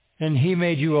 and He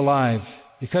made you alive.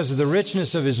 Because of the richness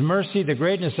of His mercy, the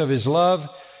greatness of His love,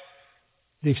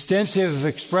 the extensive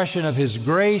expression of His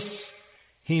grace,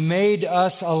 He made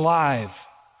us alive.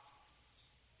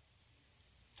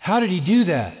 How did He do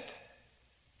that?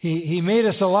 He made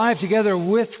us alive together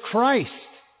with Christ.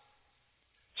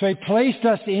 So He placed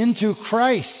us into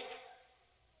Christ.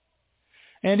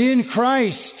 And in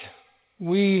Christ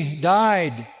we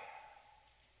died,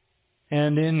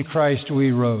 and in Christ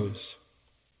we rose.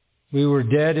 We were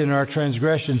dead in our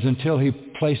transgressions until He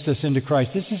placed us into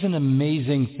Christ. This is an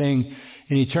amazing thing.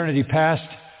 In eternity past,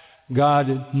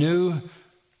 God knew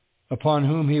upon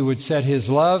whom He would set His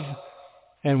love.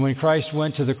 And when Christ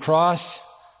went to the cross,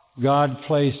 God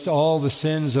placed all the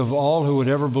sins of all who would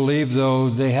ever believe,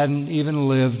 though they hadn't even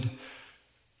lived.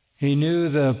 He knew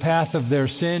the path of their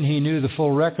sin. He knew the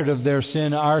full record of their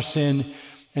sin, our sin,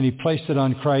 and He placed it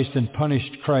on Christ and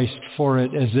punished Christ for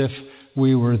it as if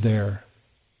we were there.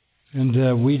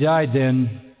 And we died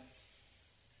then.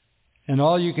 And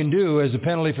all you can do as a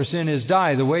penalty for sin is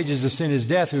die. The wages of sin is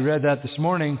death. We read that this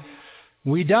morning.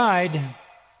 We died.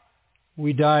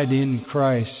 We died in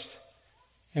Christ.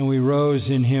 And we rose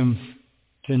in Him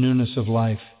to newness of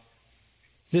life.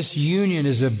 This union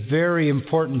is a very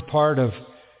important part of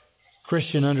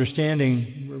Christian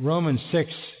understanding. Romans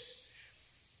 6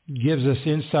 gives us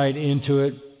insight into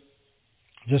it.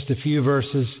 Just a few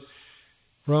verses.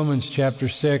 Romans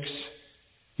chapter 6,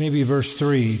 maybe verse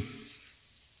 3.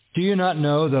 Do you not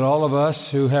know that all of us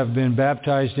who have been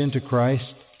baptized into Christ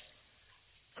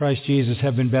Jesus,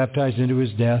 have been baptized into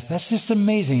His death? That's just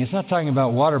amazing. It's not talking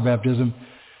about water baptism.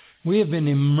 We have been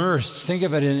immersed. Think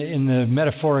of it in the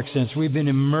metaphoric sense. We've been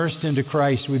immersed into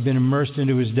Christ. We've been immersed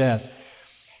into His death.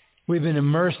 We've been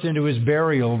immersed into His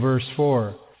burial, verse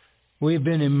 4. We've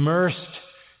been immersed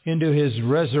into His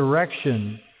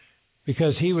resurrection,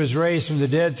 because He was raised from the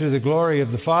dead through the glory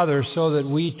of the Father, so that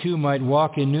we too might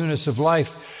walk in newness of life.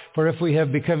 For if we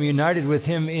have become united with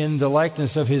Him in the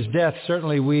likeness of His death,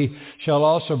 certainly we shall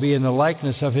also be in the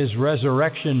likeness of His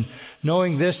resurrection,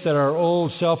 knowing this, that our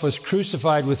old self was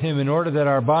crucified with Him in order that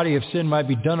our body of sin might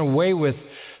be done away with,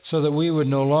 so that we would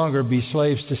no longer be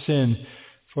slaves to sin.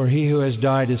 For he who has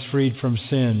died is freed from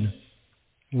sin.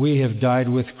 We have died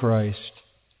with Christ,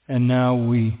 and now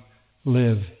we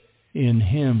live in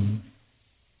Him.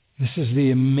 This is the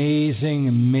amazing,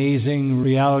 amazing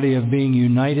reality of being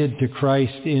united to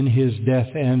Christ in His death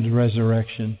and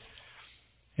resurrection.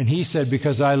 And He said,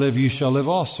 because I live, you shall live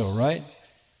also, right?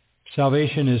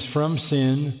 Salvation is from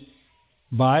sin,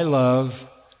 by love,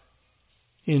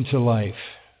 into life.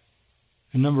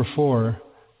 And number 4,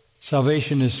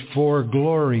 salvation is for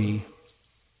glory.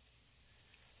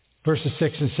 Verses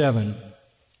 6 and 7.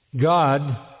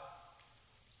 God,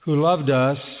 who loved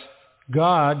us,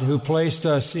 God, who placed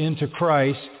us into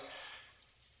Christ,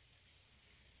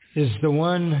 is the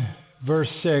one, verse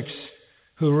 6,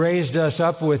 who raised us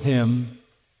up with Him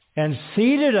and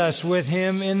seated us with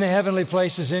Him in the heavenly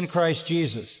places in Christ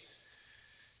Jesus,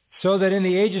 so that in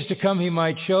the ages to come He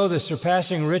might show the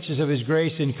surpassing riches of His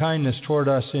grace and kindness toward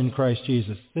us in Christ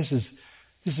Jesus. This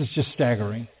is just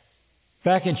staggering.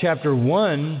 Back in chapter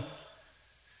 1,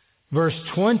 verse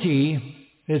 20,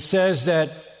 it says that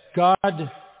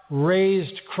God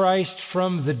raised Christ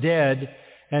from the dead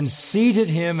and seated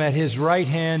Him at His right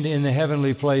hand in the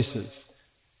heavenly places.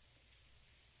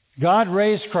 God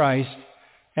raised Christ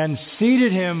and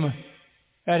seated Him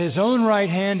at His own right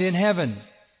hand in heaven.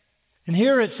 And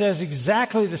here it says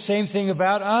exactly the same thing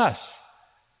about us.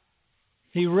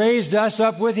 He raised us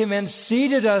up with Him and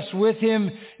seated us with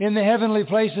Him in the heavenly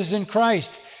places in Christ.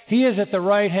 He is at the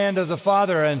right hand of the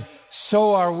Father, and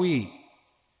so are we.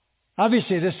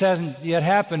 Obviously, this hasn't yet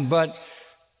happened, but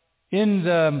in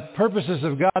the purposes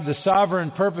of God, the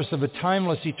sovereign purpose of a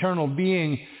timeless, eternal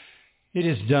being, it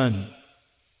is done.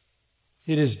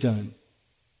 It is done.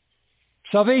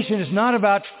 Salvation is not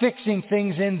about fixing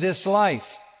things in this life.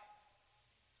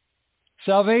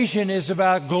 Salvation is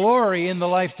about glory in the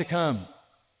life to come.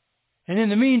 And in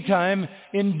the meantime,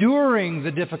 enduring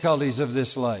the difficulties of this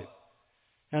life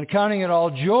and counting it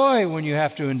all joy when you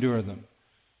have to endure them,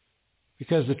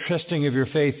 because the trusting of your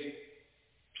faith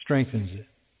strengthens it.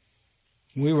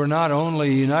 We were not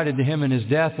only united to Him in His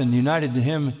death and united to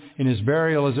Him in His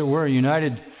burial, as it were,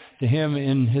 united to Him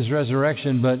in His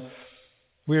resurrection, but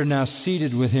we are now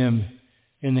seated with Him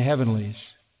in the heavenlies.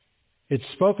 It's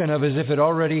spoken of as if it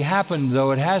already happened,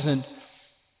 though it hasn't.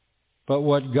 But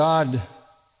what God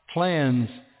plans,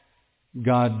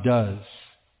 God does.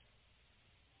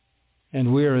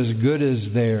 And we're as good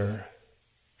as there.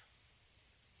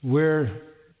 We're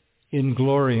in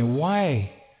glory. And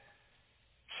why?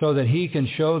 So that He can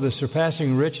show the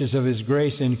surpassing riches of His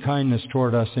grace and kindness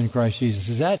toward us in Christ Jesus.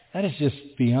 That is just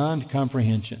beyond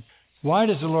comprehension. Why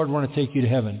does the Lord want to take you to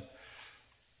heaven?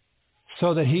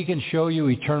 So that He can show you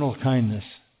eternal kindness.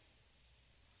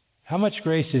 How much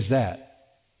grace is that?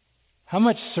 How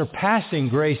much surpassing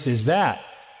grace is that?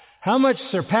 How much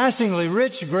surpassingly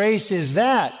rich grace is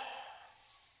that?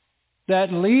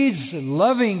 That leads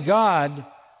loving God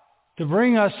to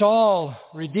bring us all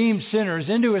redeemed sinners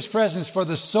into His presence for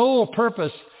the sole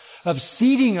purpose of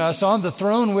seating us on the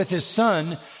throne with His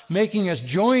Son, making us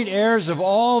joint heirs of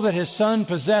all that His Son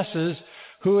possesses,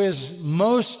 who is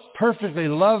most perfectly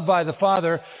loved by the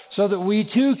Father, so that we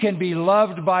too can be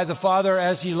loved by the Father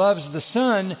as He loves the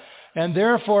Son, and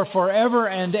therefore forever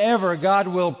and ever God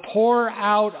will pour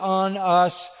out on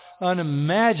us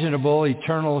unimaginable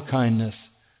eternal kindness.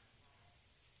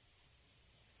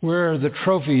 We're the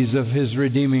trophies of His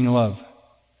redeeming love.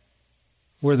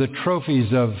 We're the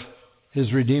trophies of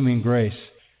His redeeming grace.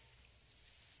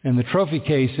 And the trophy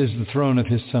case is the throne of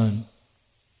His Son.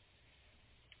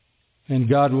 And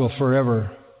God will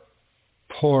forever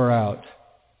pour out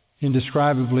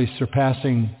indescribably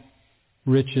surpassing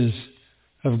riches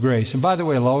of grace. And by the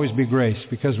way, it'll always be grace,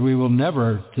 because we will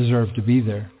never deserve to be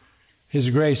there. His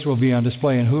grace will be on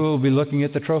display. And who will be looking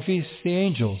at the trophies? The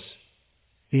angels.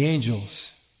 The angels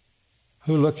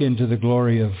who look into the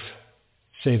glory of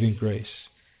saving grace.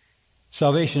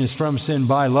 Salvation is from sin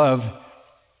by love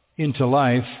into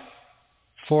life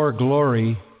for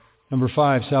glory. Number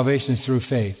 5, salvation is through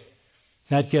faith.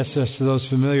 That gets us to those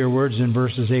familiar words in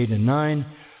verses 8 and 9.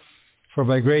 For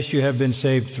by grace you have been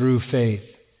saved through faith.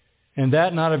 And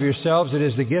that not of yourselves, it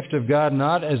is the gift of God,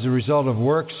 not as a result of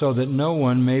works, so that no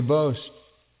one may boast.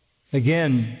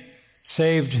 Again,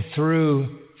 saved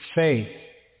through faith.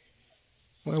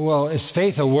 Well, is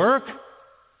faith a work?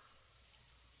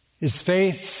 Is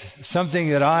faith something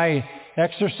that I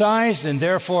exercised and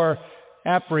therefore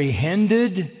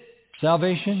apprehended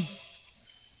salvation?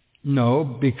 No,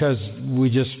 because we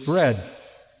just read,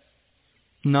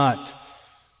 not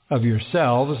of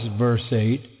yourselves, verse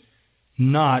 8,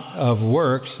 not of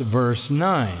works, verse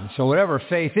 9. So whatever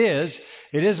faith is,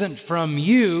 it isn't from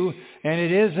you and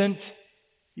it isn't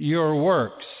your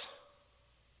works.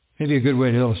 Maybe a good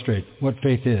way to illustrate what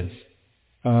faith is.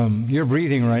 You're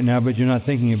breathing right now, but you're not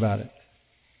thinking about it.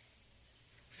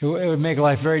 It would make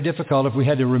life very difficult if we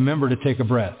had to remember to take a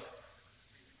breath.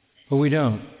 But we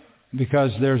don't, because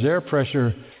there's air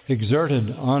pressure exerted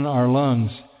on our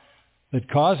lungs that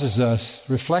causes us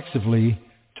reflexively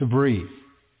to breathe.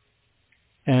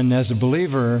 And as a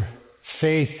believer,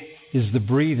 faith is the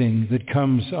breathing that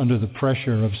comes under the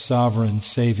pressure of sovereign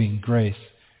saving grace.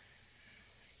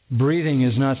 Breathing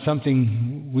is not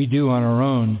something we do on our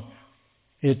own.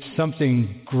 It's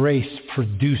something grace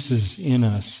produces in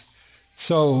us.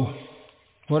 So,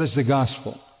 what is the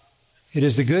gospel? It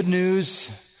is the good news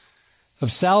of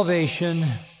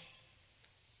salvation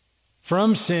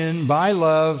from sin by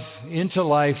love into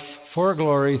life for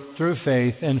glory through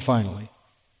faith, and finally,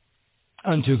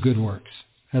 unto good works.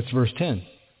 That's verse 10.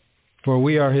 For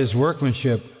we are His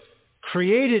workmanship,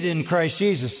 created in Christ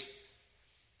Jesus.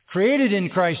 Created in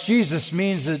Christ Jesus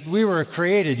means that we were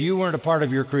created. You weren't a part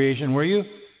of your creation, were you?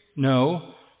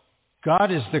 No. God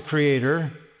is the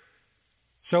creator.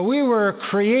 So we were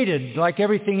created like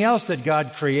everything else that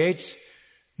God creates,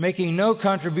 making no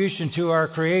contribution to our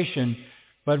creation.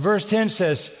 But verse 10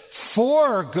 says,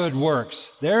 for good works.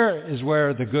 There is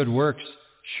where the good works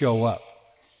show up.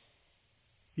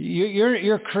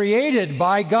 You're created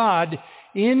by God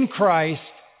in Christ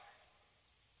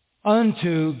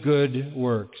unto good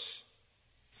works.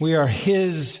 We are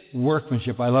His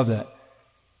workmanship. I love that.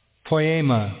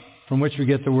 Poema, from which we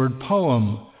get the word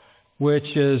poem, which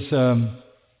is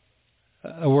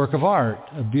a work of art.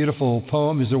 A beautiful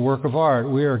poem is a work of art.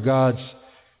 We are God's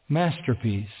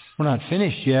masterpiece. We're not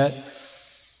finished yet,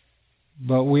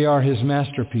 but we are His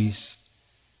masterpiece.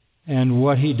 And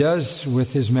what He does with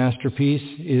His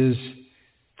masterpiece is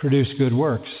produce good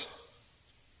works,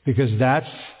 because that's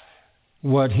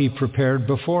what He prepared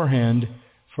beforehand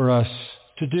for us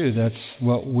to do. That's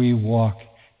what we walk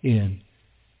in.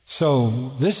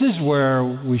 So this is where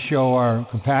we show our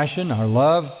compassion, our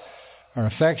love, our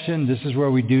affection. This is where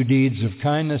we do deeds of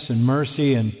kindness and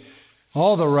mercy and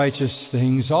all the righteous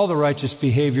things, all the righteous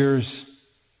behaviors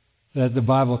that the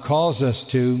Bible calls us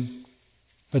to.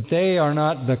 But they are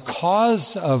not the cause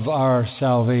of our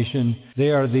salvation.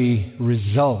 They are the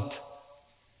result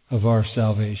of our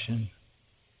salvation.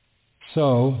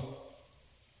 So,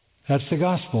 that's the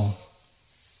gospel.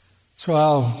 So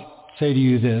I'll say to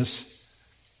you this.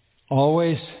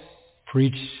 Always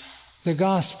preach the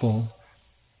gospel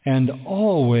and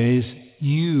always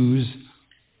use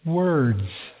words.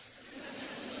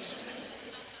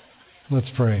 Let's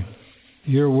pray.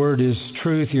 Your word is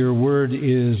truth. Your word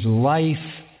is life.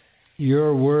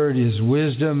 Your word is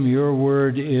wisdom. Your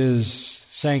word is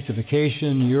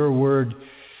sanctification. Your word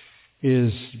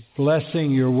is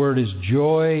blessing. Your word is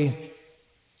joy.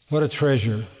 What a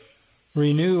treasure.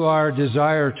 Renew our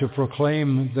desire to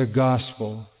proclaim the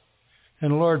gospel.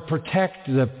 And Lord, protect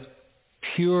the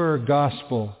pure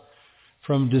gospel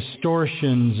from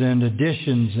distortions and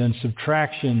additions and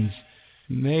subtractions.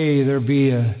 May there be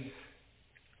a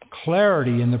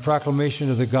clarity in the proclamation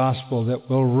of the gospel that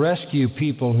will rescue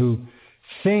people who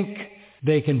think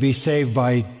they can be saved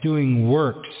by doing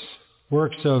works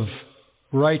of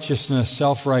righteousness,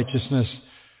 self-righteousness,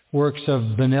 works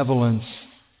of benevolence.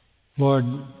 Lord,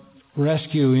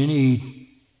 rescue any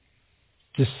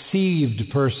deceived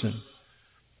person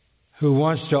who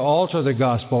wants to alter the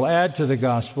gospel, add to the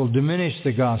gospel, diminish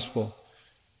the gospel,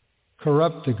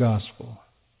 corrupt the gospel.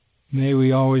 May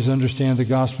we always understand the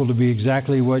gospel to be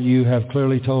exactly what you have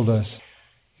clearly told us.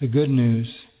 The good news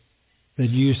that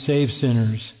you save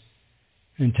sinners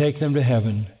and take them to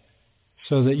heaven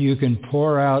so that you can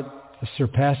pour out the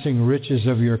surpassing riches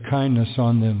of your kindness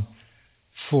on them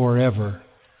forever,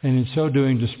 and in so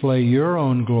doing display your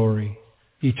own glory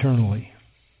eternally.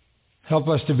 Help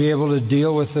us to be able to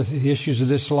deal with the issues of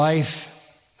this life,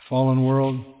 fallen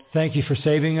world. Thank you for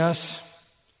saving us.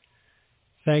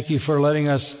 Thank you for letting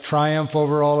us triumph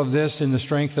over all of this in the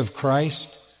strength of Christ.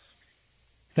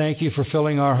 Thank you for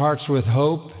filling our hearts with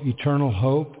hope, eternal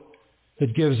hope,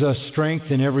 that gives us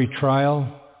strength in every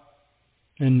trial.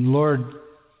 And Lord,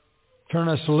 turn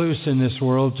us loose in this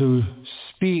world to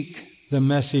speak the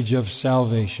message of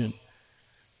salvation,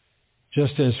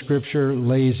 just as Scripture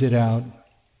lays it out.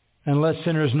 And let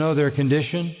sinners know their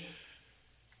condition.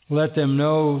 Let them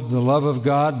know the love of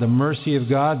God, the mercy of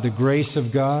God, the grace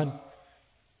of God.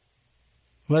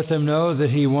 Let them know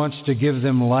that He wants to give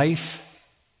them life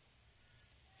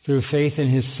through faith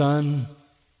in His Son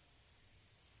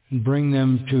and bring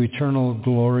them to eternal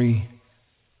glory,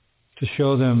 to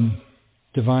show them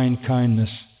divine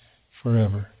kindness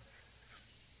forever.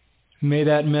 May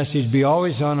that message be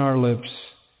always on our lips,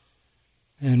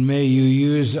 and may you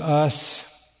use us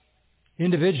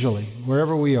individually,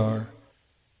 wherever we are,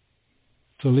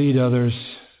 to lead others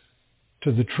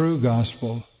to the true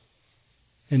gospel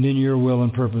and in your will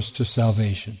and purpose to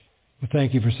salvation. We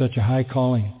thank you for such a high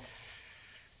calling.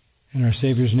 In our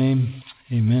Savior's name,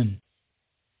 amen.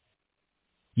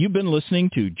 You've been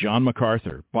listening to John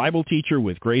MacArthur, Bible teacher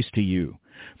with Grace to You.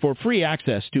 For free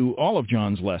access to all of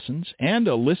John's lessons and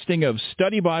a listing of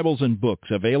study Bibles and books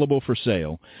available for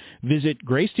sale, visit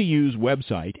Grace to You's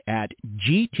website at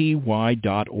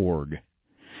gty.org.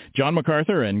 John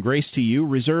MacArthur and Grace to You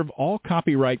reserve all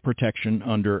copyright protection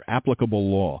under applicable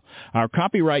law. Our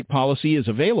copyright policy is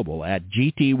available at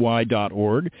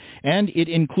gty.org, and it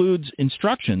includes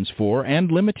instructions for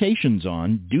and limitations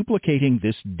on duplicating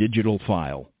this digital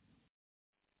file.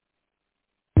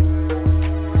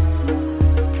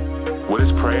 What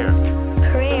is prayer?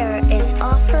 Prayer is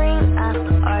offering up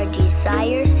our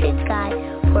desires to God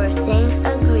for things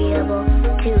agreeable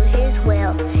to His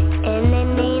will in the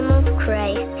name of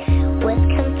Christ, with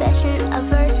confession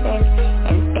of our sins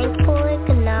and thankful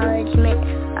acknowledgement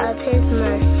of His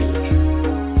mercies.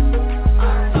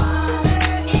 Our Father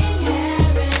in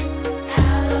heaven,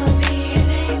 hallowed be your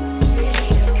name. Your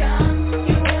kingdom come,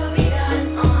 your will be done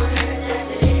on earth as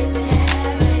it is in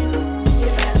heaven.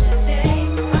 Give us this day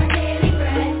our daily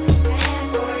bread, and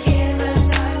forgive us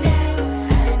our debts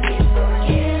as we have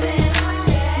forgiven our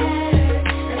debtors. And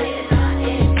lead us not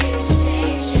into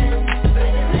temptation,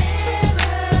 but deliver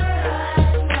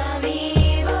us from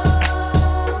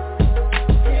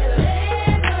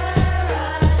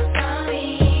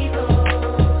evil.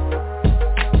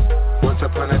 Once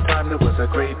upon a time there was a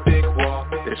great big wall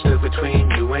that stood between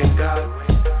you and God.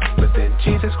 But then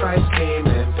Jesus Christ came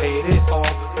and paid it all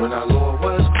when our Lord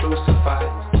was crucified.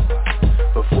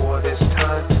 Before this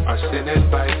time, our sin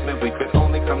advice meant we could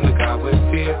only come to God with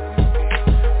fear.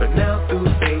 But now through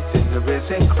faith in the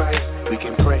risen Christ, we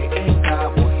can pray and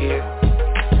God will hear.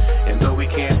 And though we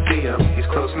can't see Him, He's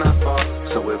close not far.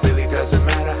 So it really doesn't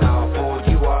matter how old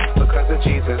you are. Because of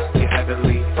Jesus, your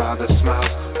heavenly Father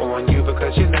smiles on you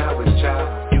because you're now His child.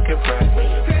 You can pray.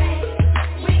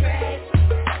 We pray,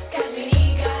 'cause we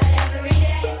need God.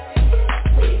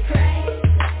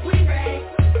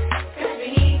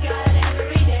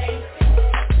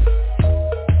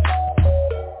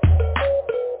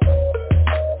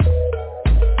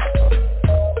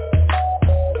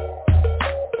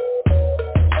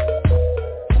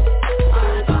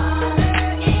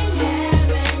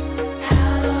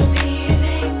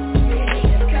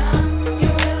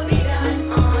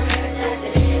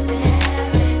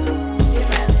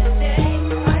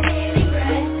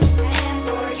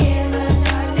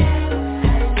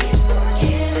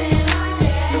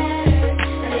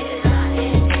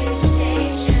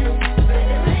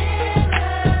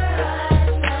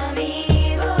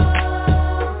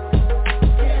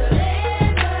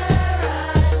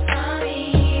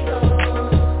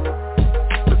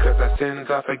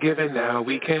 forgiven, now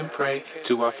we can pray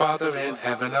to our Father in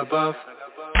heaven above.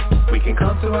 We can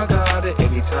come to our God at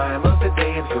any time of the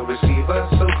day, and He'll receive us,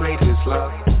 so great His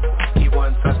love. He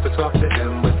wants us to talk to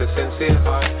Him with a sincere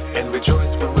heart and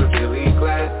rejoice when we're really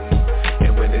glad.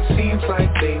 And when it seems like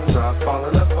things are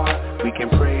falling apart, we can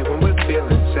pray when we're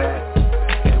feeling sad.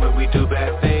 And when we do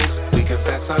bad things, we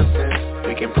confess our sins.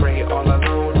 We can pray all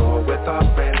alone or with our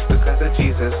friends. Because of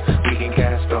Jesus, we can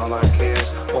cast all our cares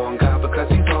on God, because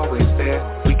He's always there.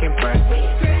 We can pray.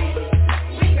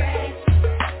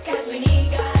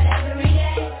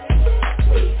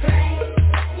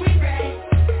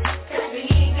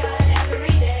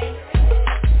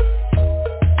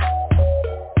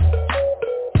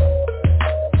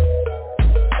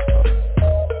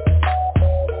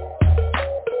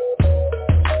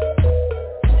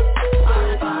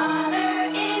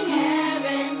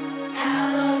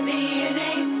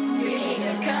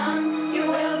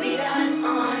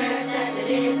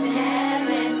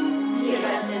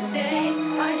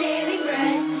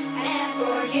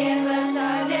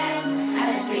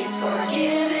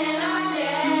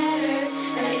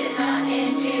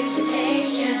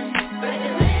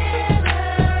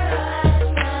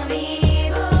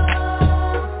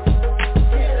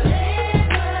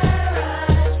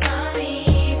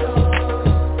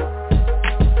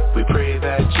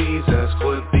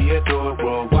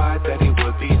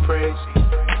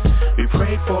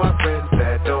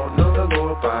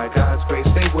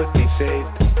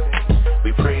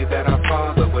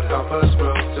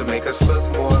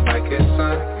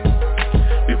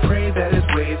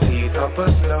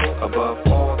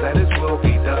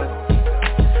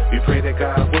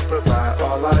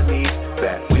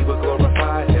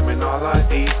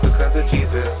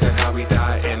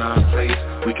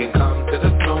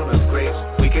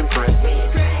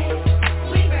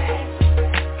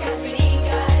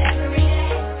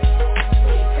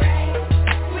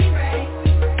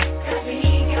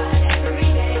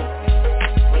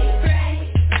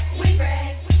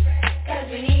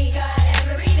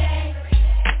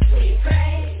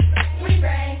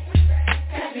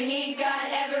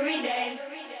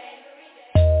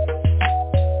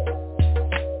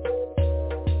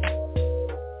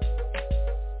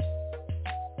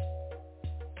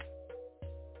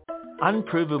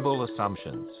 Unprovable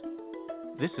Assumptions.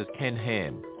 This is Ken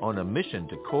Ham on a mission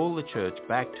to call the church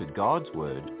back to God's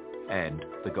Word and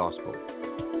the Gospel.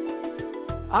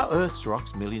 Are Earth's rocks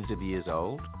millions of years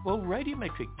old? Well,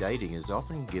 radiometric dating is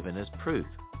often given as proof,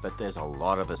 but there's a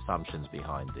lot of assumptions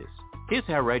behind this. Here's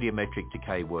how radiometric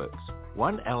decay works.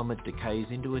 One element decays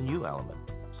into a new element.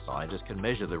 Scientists can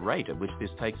measure the rate at which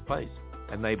this takes place,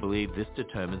 and they believe this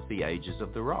determines the ages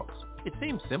of the rocks. It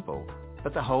seems simple,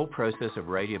 but the whole process of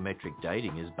radiometric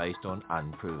dating is based on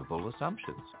unprovable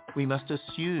assumptions. We must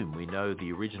assume we know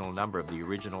the original number of the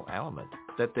original element,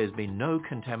 that there's been no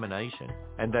contamination,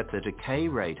 and that the decay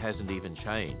rate hasn't even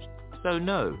changed. So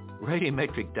no,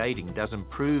 radiometric dating doesn't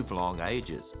prove long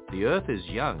ages. The Earth is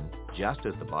young, just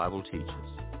as the Bible teaches.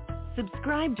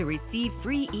 Subscribe to receive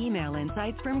free email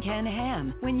insights from Ken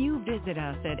Ham when you visit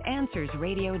us at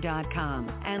AnswersRadio.com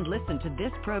and listen to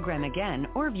this program again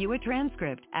or view a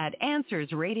transcript at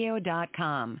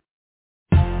AnswersRadio.com.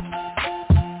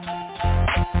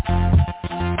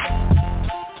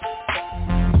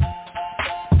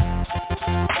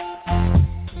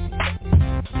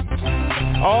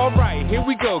 All right, here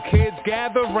we go, kids.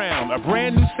 Gather round. A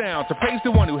brand new sound to praise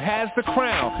the one who has the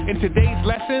crown. In today's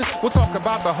lesson, we'll talk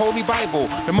about the Holy Bible,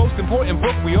 the most important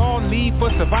book we all need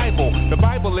for survival. The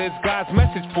Bible is God's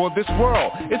message for this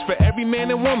world. It's for every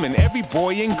man and woman, every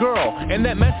boy and girl. And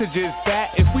that message is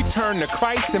that if we turn to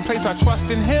Christ and place our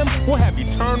trust in Him, we'll have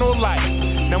eternal life.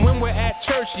 Now when we're at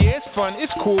church, yeah, it's fun,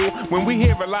 it's cool. When we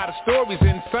hear a lot of stories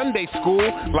in Sunday school,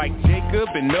 like Jacob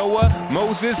and Noah,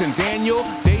 Moses and Daniel,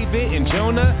 David and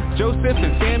Jonah, Joseph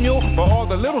and Samuel, but all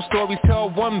the little stories tell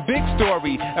one big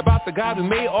story about the God who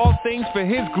made all things for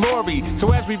His glory.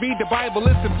 So as we read the Bible,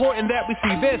 it's important that we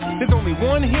see this. There's only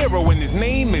one hero and His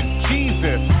name is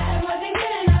Jesus.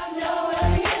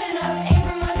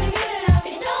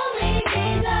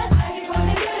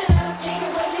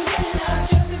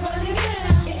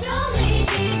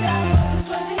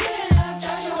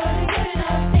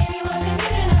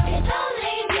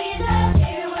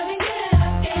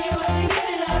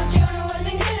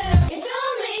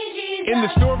 In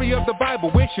the story of the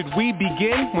Bible, where should we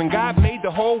begin? When God made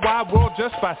the whole wide world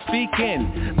just by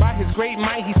speaking. By His great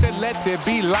might, He said, let there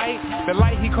be light. The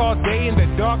light He called day and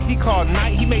the dark He called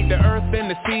night. He made the earth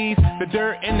and the seas, the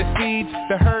dirt and the seeds,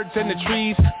 the herds and the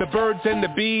trees, the birds and the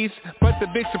bees. But the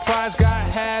big surprise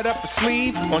God had up His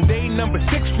sleeve. On day number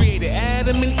 6, created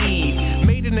Adam and Eve.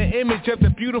 Made His in the image of the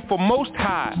beautiful Most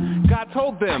High. God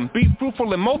told them, be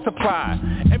fruitful and multiply.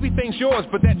 Everything's yours,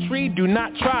 but that tree do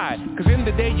not try, cause in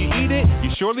the day you eat it,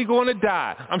 you're surely gonna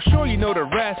die. I'm sure you know the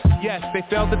rest. Yes, they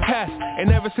failed the test,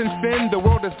 and ever since then, the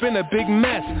world has been a big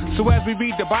mess. So as we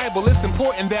read the Bible, it's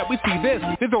important that we see this.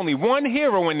 There's only one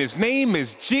hero, and his name is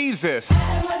Jesus.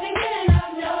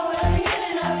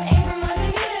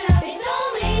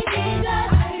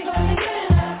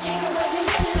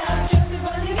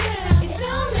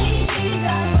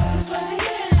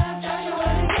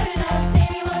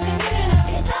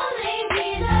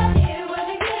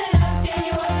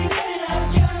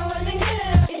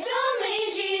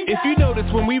 If you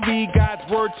notice when we read God's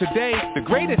word today, the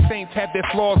greatest saints had their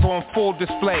flaws on full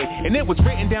display. And it was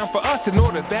written down for us in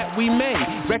order that we may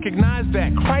recognize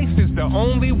that Christ is the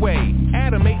only way.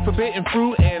 Adam ate forbidden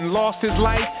fruit and lost his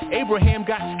life. Abraham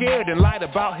got scared and lied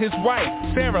about his wife.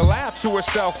 Sarah laughed to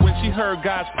herself when she heard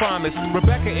God's promise.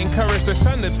 Rebecca encouraged her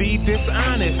son to be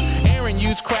dishonest. Aaron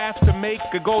used craft to make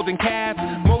a golden calf.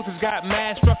 Moses got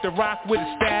mad, struck the rock with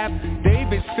a staff.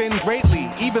 David sinned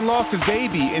greatly, even lost his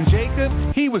baby. And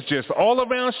Jacob, he was just all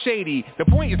around shady. The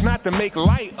point is not to make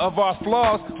light of our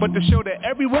flaws, but to show that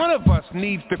every one of us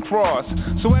needs the cross.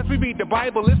 So as we read the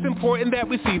Bible, it's important that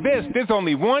we see this. There's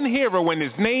only one hero, and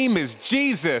his name is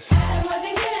Jesus.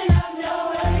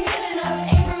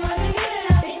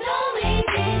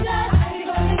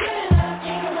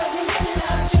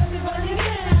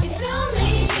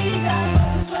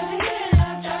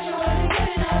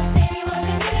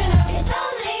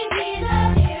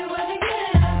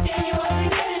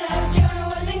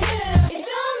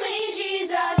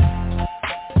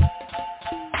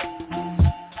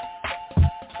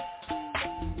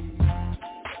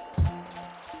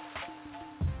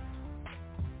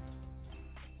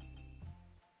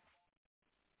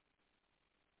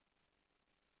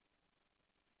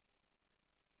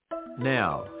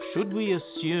 Now, should we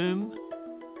assume...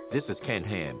 This is Ken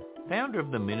Ham, founder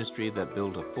of the ministry that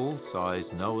built a full-size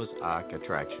Noah's Ark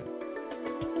attraction.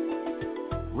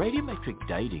 Radiometric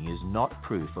dating is not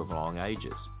proof of long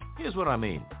ages. Here's what I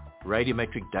mean.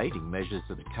 Radiometric dating measures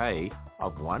the decay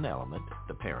of one element,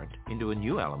 the parent, into a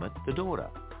new element, the daughter.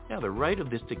 Now, the rate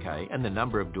of this decay and the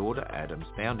number of daughter atoms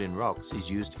found in rocks is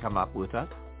used to come up with a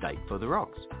date for the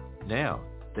rocks. Now,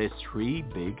 there's three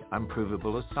big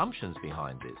unprovable assumptions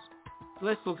behind this.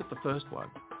 Let's look at the first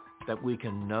one, that we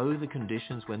can know the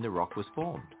conditions when the rock was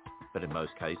formed. But in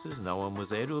most cases, no one was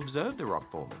there to observe the rock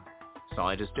forming.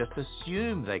 Scientists just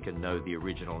assume they can know the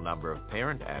original number of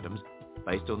parent atoms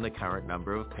based on the current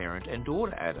number of parent and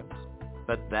daughter atoms.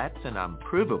 But that's an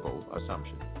unprovable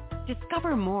assumption.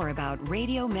 Discover more about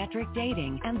radiometric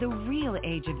dating and the real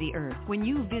age of the Earth when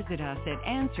you visit us at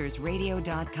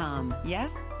AnswersRadio.com.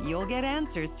 Yes, you'll get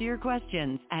answers to your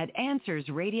questions at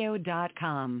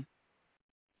AnswersRadio.com.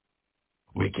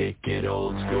 We kick it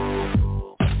old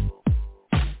school.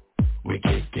 We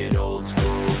kick it old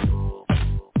school.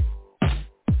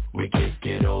 We kick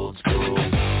it old school.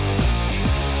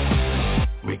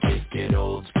 We kick it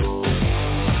old school.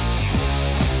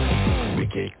 We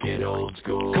kick it old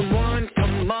school. Come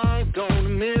on,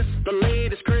 don't miss the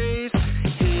latest craze.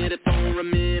 Hit it for a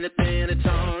minute, then it's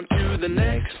on to the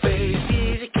next phase.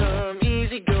 Easy come,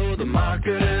 easy go, the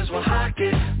marketers will hawk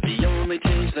it. The only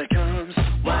change that comes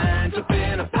winds up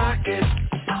in a pocket.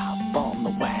 Hop on the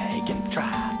wagon,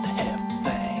 try the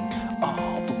everything.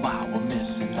 All the while we're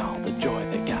missing all the joy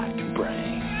that God can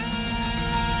bring.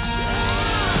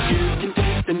 You can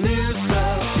take the new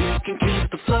stuff, you can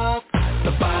keep the fluff.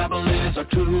 The Bible is our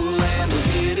tool and we're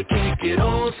here to kick it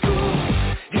old school.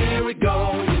 Here we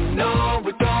go, you know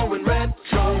we're going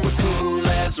retro. We're cool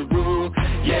as a rule,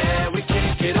 yeah, we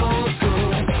kick it old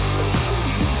school.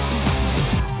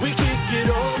 We kick it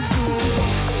old school.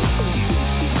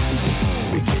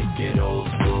 We kick it old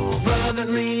school.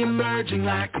 Brotherly emerging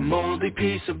like a moldy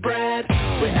piece of bread.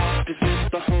 We're active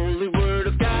if the holy word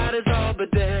of God is all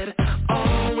but dead.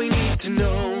 All we need to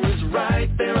know is right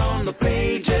there on the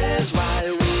pages. Why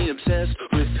are we obsessed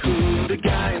with who the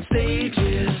guy on stage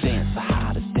is? Dance the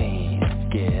hottest dance,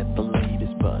 get the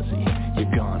latest buzzy.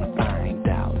 You're gonna find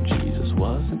out Jesus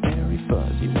wasn't very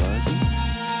fuzzy, was he?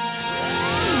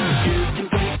 You can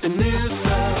take the new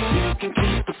stuff, you can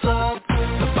keep the fluff.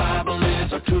 The Bible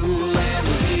is our tool and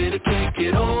we're here to kick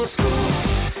it old school.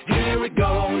 Here we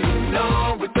go, you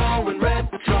know we're going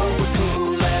retro.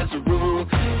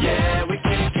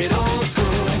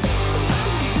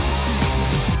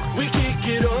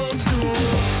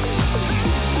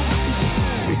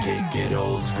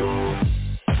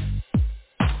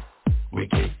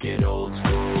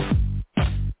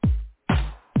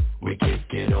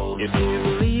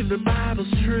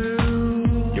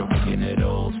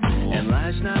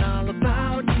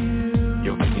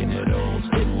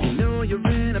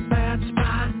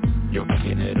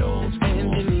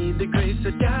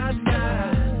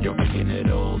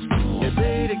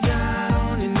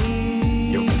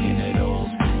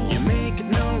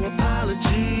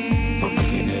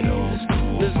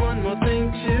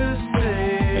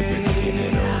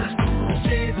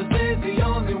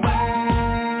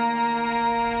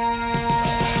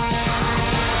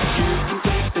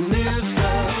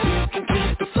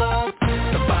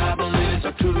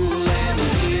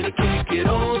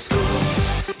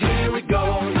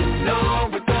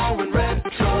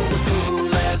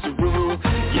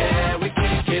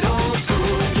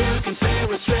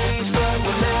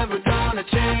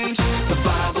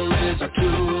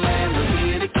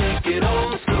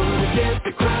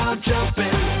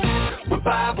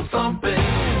 Bible thumping,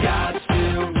 God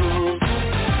still rules.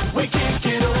 We kick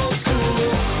it old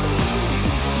school.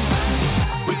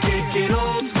 We kick it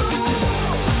old school.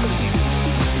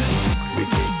 We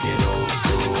kick it old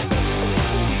school.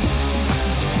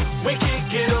 We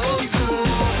kick it old school.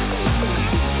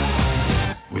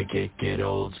 We kick it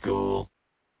old school.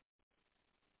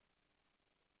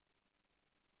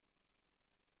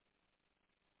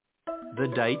 The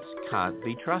dates can't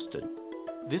be trusted.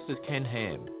 This is Ken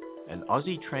Ham, an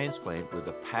Aussie transplant with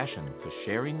a passion for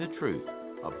sharing the truth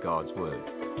of God's Word.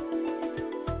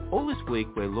 All this week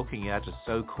we're looking at a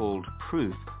so-called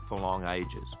proof for long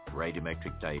ages,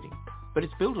 radiometric dating, but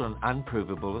it's built on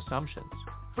unprovable assumptions.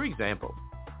 For example,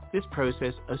 this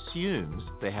process assumes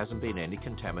there hasn't been any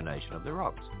contamination of the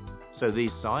rocks. So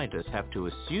these scientists have to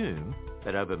assume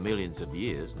that over millions of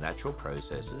years, natural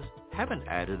processes haven't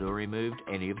added or removed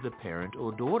any of the parent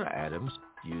or daughter atoms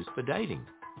used for dating.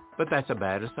 But that's a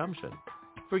bad assumption.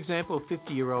 For example,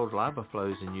 50-year-old lava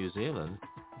flows in New Zealand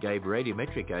gave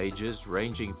radiometric ages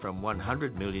ranging from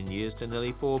 100 million years to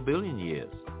nearly 4 billion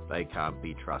years. They can't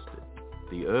be trusted.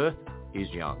 The Earth is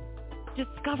young.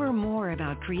 Discover more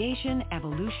about creation,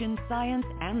 evolution, science,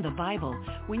 and the Bible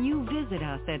when you visit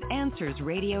us at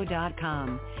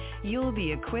AnswersRadio.com. You'll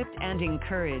be equipped and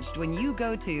encouraged when you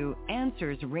go to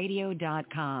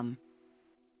AnswersRadio.com.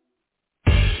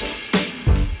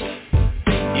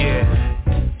 Yeah,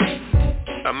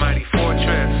 a mighty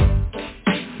fortress.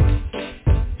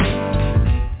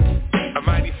 A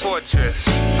mighty fortress. A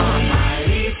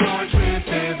mighty fortress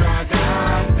is our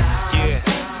God. Yeah,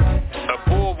 a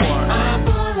bulwark. A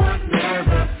bulwark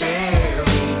never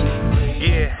failing.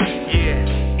 Yeah,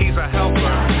 he's a helper.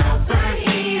 A helper,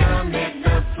 he amid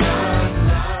the flood.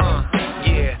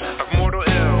 Yeah, of mortal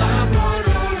ill. A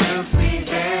mortal ill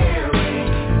prevailing.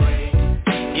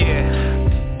 Yeah,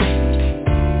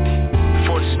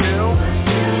 for still.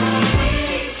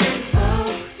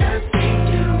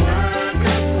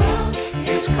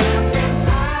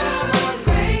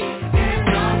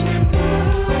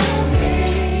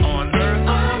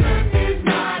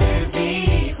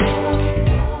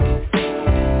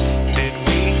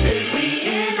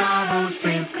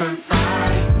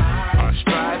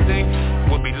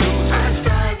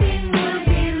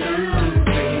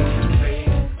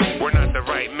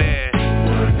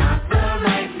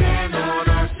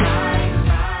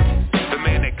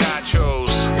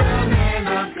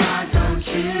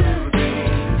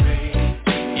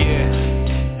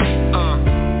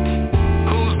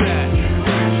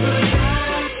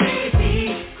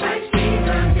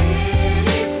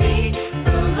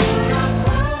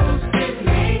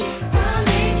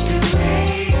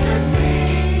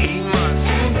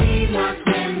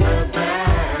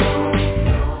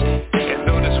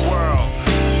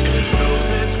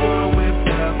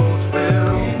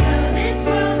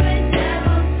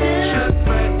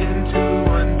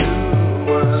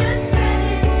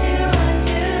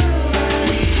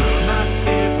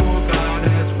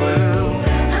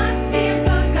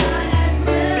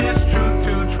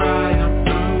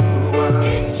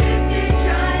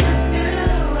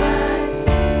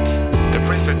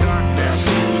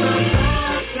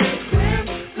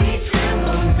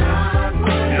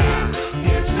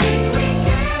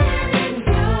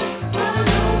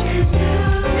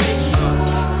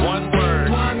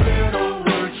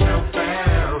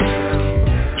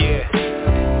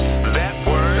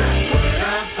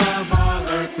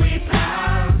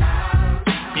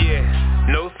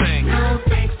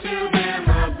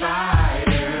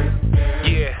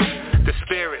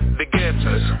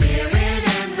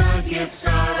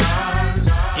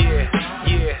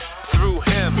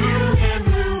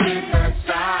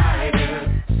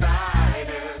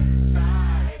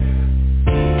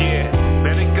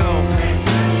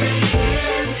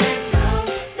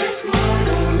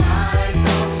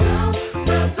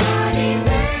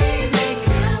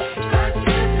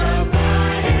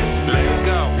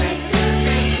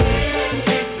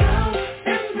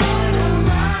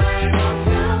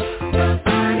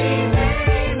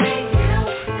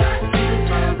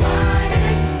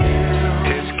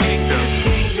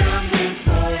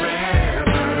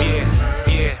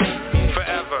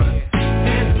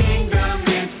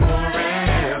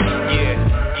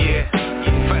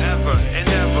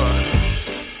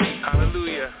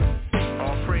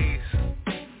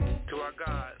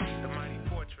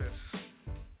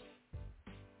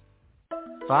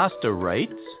 Faster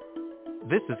rates?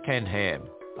 This is Ken Ham,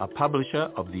 a publisher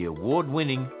of the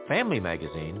award-winning family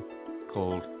magazine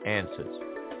called Answers.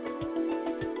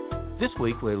 This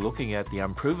week we're looking at the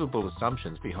unprovable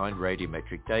assumptions behind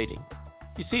radiometric dating.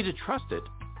 You see, to trust it,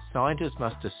 scientists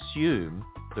must assume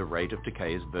the rate of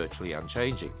decay is virtually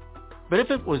unchanging. But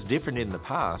if it was different in the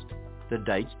past, the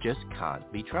dates just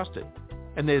can't be trusted.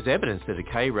 And there's evidence the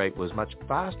decay rate was much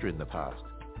faster in the past.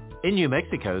 In New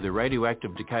Mexico, the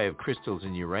radioactive decay of crystals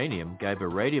in uranium gave a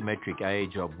radiometric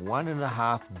age of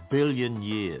 1.5 billion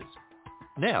years.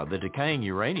 Now, the decaying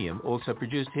uranium also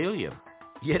produced helium,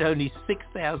 yet only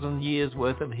 6,000 years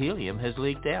worth of helium has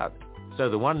leaked out. So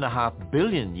the 1.5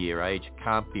 billion year age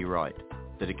can't be right.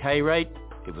 The decay rate,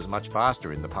 it was much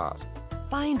faster in the past.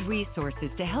 Find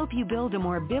resources to help you build a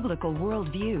more biblical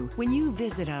worldview when you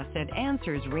visit us at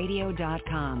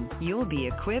AnswersRadio.com. You'll be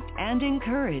equipped and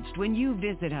encouraged when you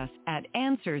visit us at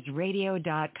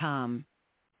AnswersRadio.com.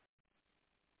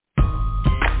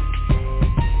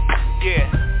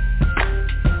 Yeah.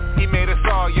 He made us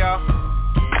all, yo.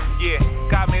 Yeah.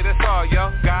 God made us all, yo.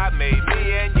 God made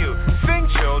me and you. Sing,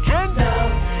 children. So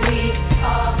we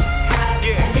all have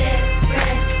a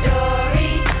different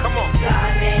story. Come on.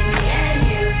 God made me and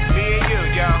you. Me and you,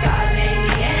 yo. God made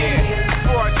me and you.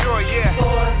 For our joy, yeah. For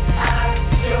our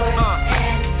joy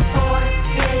and for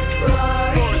His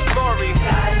glory. For His glory.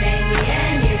 God made me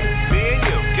and you. Me and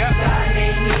you, yep. God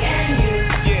made me and you.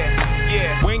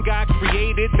 Yeah. When God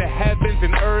created the heavens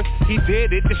and earth, He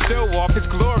did it to show off His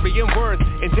glory and worth.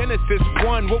 In Genesis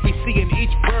 1, what we see in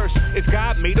each verse is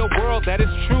God made a world that is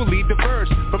truly diverse.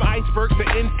 From icebergs to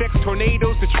insects,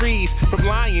 tornadoes to trees, from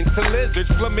lions to lizards,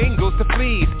 flamingos to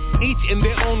fleas. Each in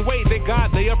their own way, their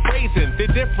God they are praising. Their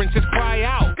differences cry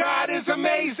out, God is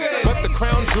amazing. But the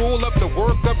crown jewel of the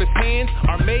work of His hands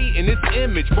are made in His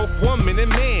image, both woman and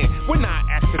man. We're not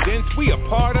accidents, we are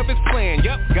part of His plan.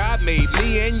 Yup, God made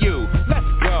me and you. Let's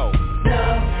go. So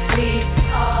we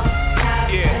all have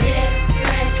a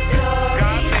different story.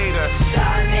 God made us.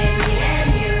 God made me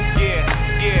and you.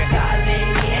 Yeah. God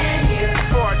made me and you.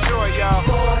 For our joy, y'all.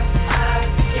 For our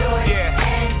joy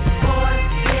and for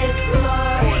His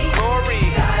glory. For His glory.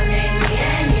 God made me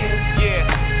and you.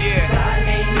 Yeah. God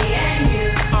made me and you.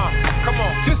 Come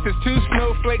on. Just as two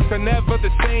snowflakes are never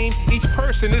the same, each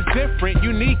person is different,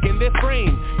 unique in their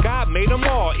frame. God made them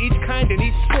all, each kind and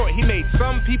each sort. He made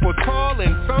some people tall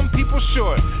and some people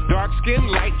short. Dark skin,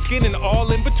 light skin, and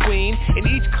all in between. In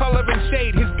each color and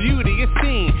shade, His beauty is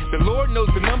seen. The Lord knows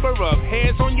the number of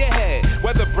hairs on your head,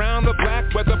 whether brown or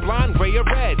black, whether blonde, gray, or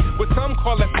red. What some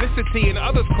call ethnicity and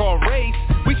others call race,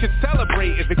 we should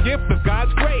celebrate as a gift of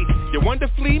God's grace. You're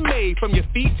wonderfully made from your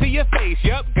feet to your face.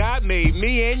 Yup, God made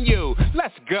me and you.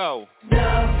 Let's go. So we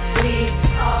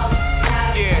all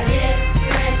have a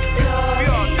different story. We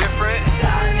all different.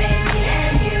 God made me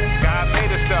and you. God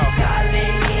made us though. God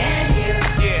made me and you.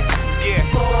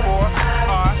 Yeah. For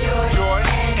our joy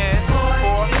and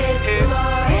for His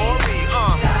glory.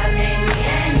 God made me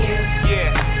and you.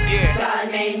 Yeah. God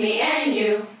made me and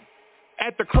you.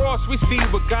 At the cross we see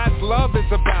what God's love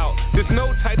is about. There's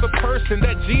no type of person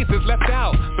that Jesus left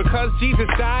out. Because Jesus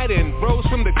died and rose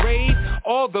from the grave,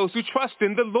 all those who trust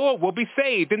in the Lord will be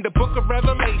saved. In the book of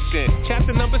Revelation,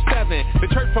 chapter number 7, the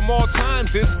church from all times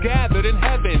is gathered in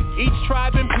heaven. Each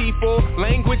tribe and people,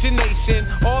 language and nation,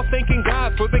 all thanking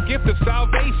God for the gift of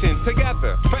salvation.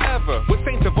 Together, forever, with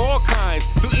saints of all kinds,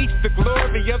 through each the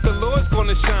glory of the Lord's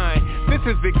gonna shine. This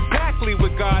is exactly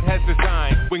what God has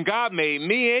designed. When God made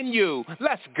me and you,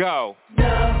 let's go. So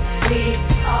we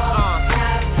all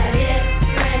have a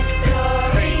different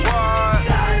story. Say what?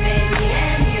 God made me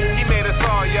and you. He made us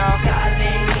all, y'all. God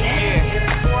made me and you.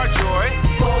 For our joy.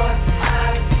 For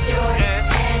our joy and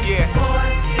for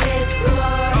His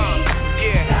glory.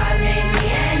 God made me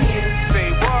and you. Say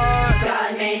what?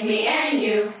 God made me and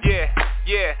you.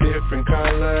 Yeah. Different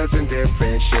colors and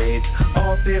different shades,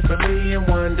 all fearfully and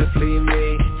wonderfully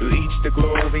made. Through each the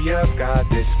glory of God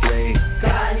displayed.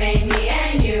 God made me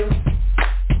and you.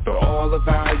 For all of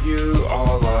our you,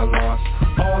 all are lost.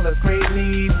 All of great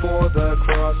need for the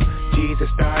cross. Jesus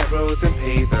died, rose, and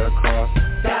paid the cost.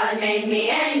 God made me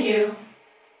and you.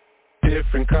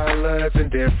 Different colors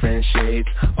and different shades,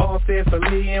 all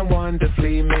fearfully and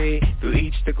wonderfully made. Through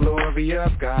each the glory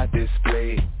of God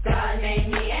displayed. God made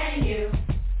me and you.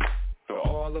 For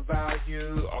all of our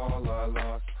you, all are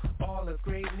lost. All of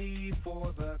great need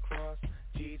for the cross.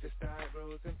 Jesus died,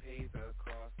 rose, and paid the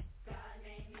cost. God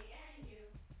made me and you.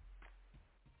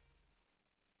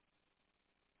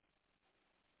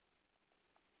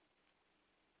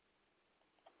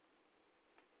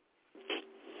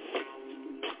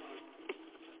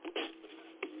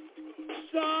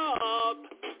 Sup?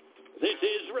 This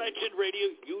is Wretched Radio.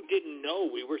 You didn't know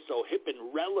we were so hip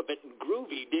and relevant and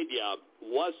groovy, did ya?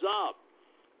 What's up?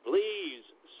 Please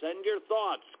send your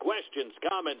thoughts, questions,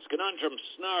 comments, conundrums,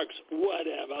 snarks,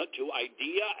 whatever to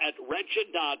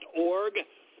idea@wretched.org.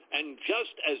 And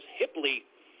just as hiply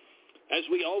As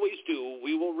we always do,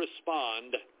 we will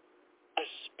respond,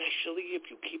 especially if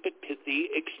you keep it pithy,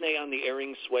 ixnay on the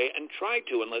erring sway, and try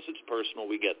to, unless it's personal,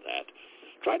 we get that.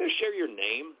 Try to share your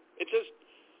name. It just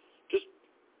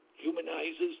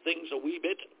humanizes things a wee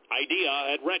bit.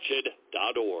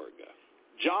 idea@wretched.org.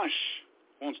 Josh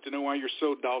wants to know why you're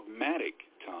so dogmatic,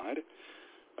 Todd,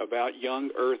 about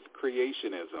young earth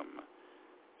creationism.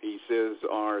 He says,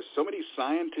 are so many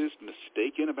scientists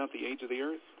mistaken about the age of the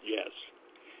earth? Yes.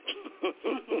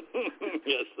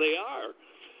 Yes, they are.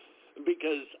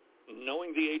 Because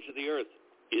knowing the age of the earth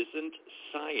isn't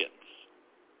science.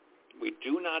 We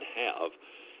do not have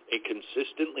a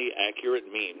consistently accurate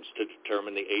means to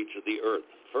determine the age of the earth.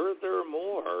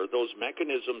 Furthermore, those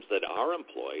mechanisms that are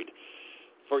employed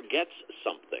forgets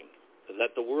something,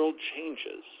 that the world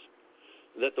changes,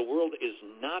 that the world is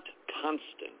not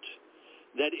constant,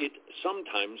 that it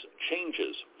sometimes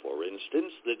changes. For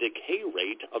instance, the decay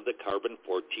rate of the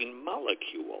carbon-14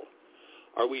 molecule.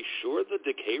 Are we sure the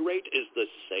decay rate is the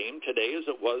same today as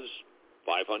it was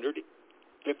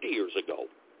 550 years ago?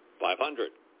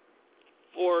 500,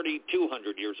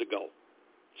 4,200 years ago,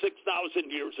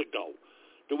 6,000 years ago?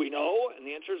 Do we know? And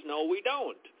the answer is no, we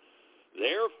don't.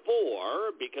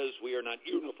 Therefore, because we are not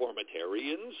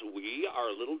uniformitarians, we are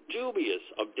a little dubious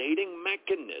of dating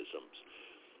mechanisms.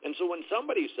 And so when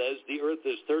somebody says the earth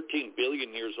is 13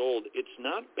 billion years old, it's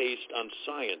not based on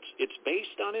science. It's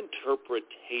based on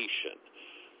interpretation.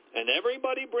 And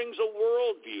everybody brings a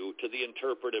worldview to the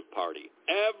interpretive party.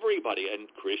 Everybody, and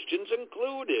Christians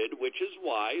included, which is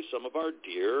why some of our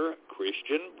dear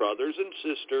Christian brothers and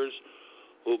sisters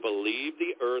who believe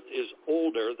the earth is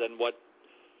older than what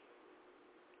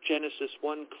Genesis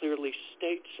 1 clearly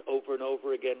states over and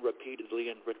over again, repeatedly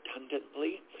and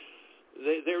redundantly,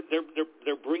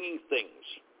 they're bringing things.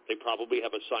 They probably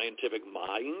have a scientific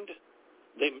mind.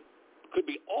 They could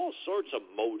be all sorts of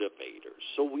motivators.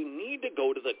 So we need to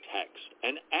go to the text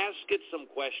and ask it some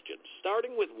questions,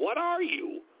 starting with, what are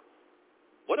you?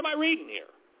 What am I reading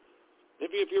here?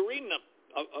 If you're reading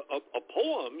a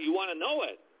poem, you want to know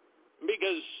it,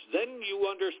 because then you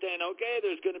understand, okay,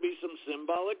 there's going to be some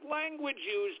symbolic language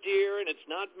used here, and it's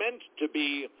not meant to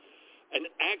be an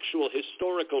actual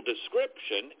historical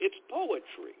description. It's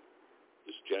poetry.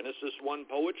 Is Genesis 1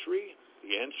 poetry?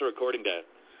 The answer, according to,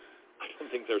 I don't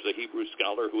think there's a Hebrew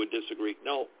scholar who would disagree.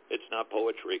 No, it's not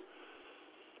poetry.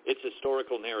 It's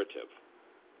historical narrative.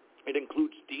 It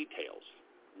includes details,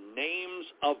 names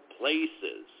of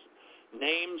places,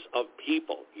 names of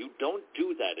people. You don't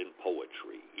do that in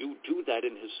poetry. You do that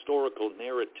in historical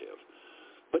narrative.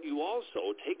 But you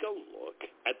also take a look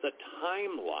at the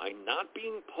timeline, not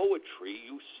being poetry.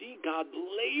 You see God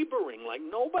laboring like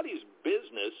nobody's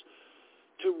business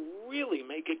to really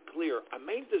make it clear. I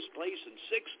made this place in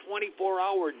 6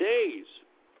 24-hour days.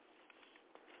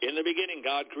 In the beginning,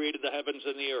 God created the heavens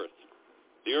and the earth.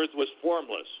 The earth was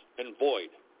formless and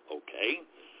void. Okay.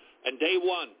 And day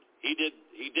 1, he did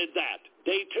that.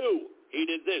 Day 2, he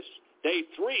did this. Day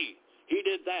 3, he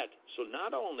did that. So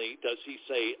not only does he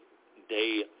say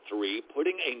day 3,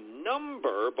 putting a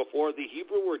number before the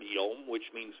Hebrew word yom,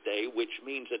 which means day, which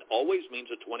means it always means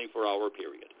a 24-hour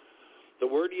period. The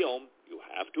word yom, you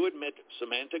have to admit,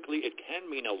 semantically, it can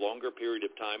mean a longer period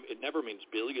of time. It never means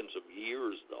billions of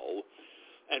years, though.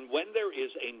 And when there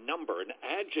is a number, an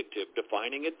adjective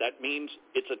defining it, that means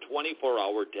it's a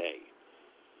 24-hour day.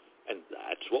 And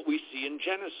that's what we see in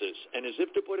Genesis. And as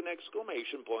if to put an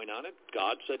exclamation point on it,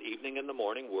 God said evening and the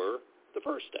morning were the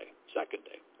first day, second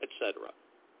day, etc.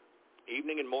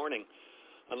 Evening and morning,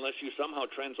 unless you somehow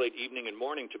translate evening and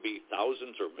morning to be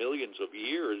thousands or millions of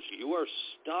years, you are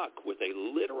stuck with a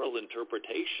literal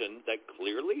interpretation that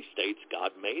clearly states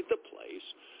God made the place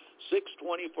 6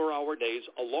 24-hour days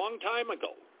a long time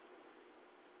ago.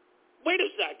 Wait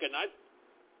a second, I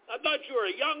thought you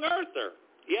were a young earther.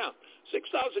 Yeah,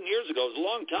 6,000 years ago is a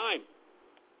long time.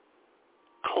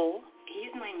 Cole, can you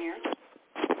use my mirror?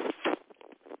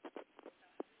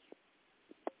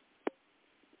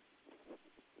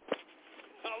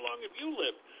 How long have you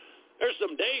lived? There's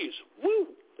some days. Woo!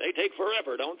 They take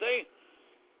forever, don't they?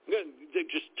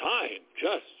 Just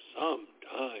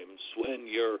sometimes when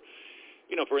you're,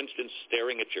 for instance,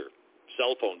 staring at your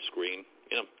cell phone screen,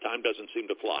 time doesn't seem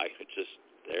to fly. It's just,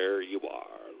 there you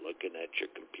are, looking at your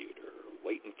computer,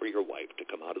 waiting for your wife to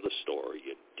come out of the store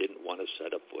you didn't want to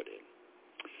set a foot in.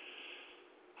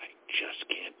 I just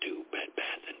can't do Bed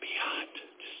Bath & Beyond.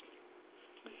 Just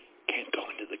can't go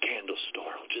into the candle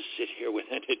store. I'll just sit here with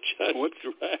it.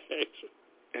 Right.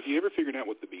 Have you ever figured out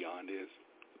what the Beyond is?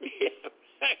 Yeah.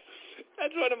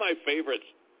 That's one of my favorites.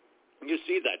 You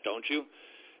see that, don't you?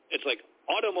 It's like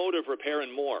automotive repair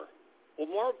and more.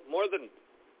 Well, more than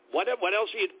What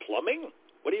else are you, plumbing?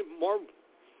 What do you more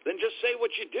than just say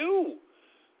what you do?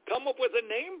 Come up with a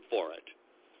name for it.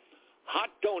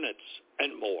 Hot donuts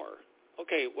and more.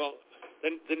 Okay, well,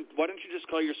 then why don't you just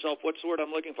call yourself, what's the word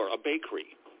I'm looking for? A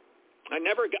bakery. I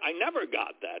never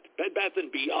got that. Bed Bath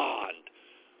 & Beyond.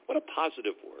 What a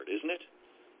positive word, isn't it?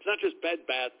 It's not just Bed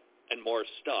Bath and more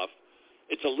stuff.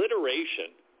 It's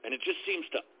alliteration, and it just seems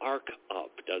to arc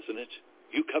up, doesn't it?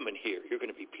 You come in here, you're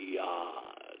going to be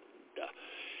beyond.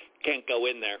 Can't go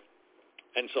in there.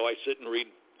 And so I sit and read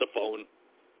the phone.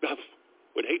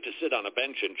 Would hate to sit on a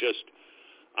bench and just,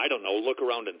 I don't know, look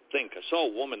around and think. I saw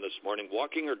a woman this morning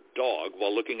walking her dog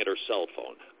while looking at her cell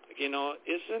phone. You know,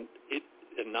 isn't it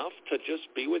enough to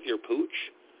just be with your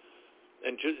pooch?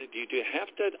 And just, do you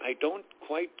have to? I don't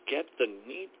quite get the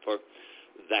need for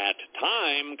that.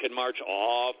 Time can march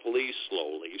awfully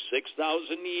slowly.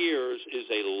 6,000 years is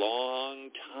a long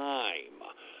time.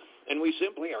 And we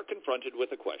simply are confronted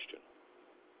with a question.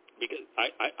 Because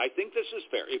I think this is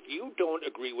fair. If you don't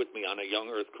agree with me on a young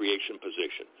earth creation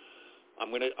position,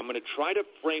 I'm gonna try to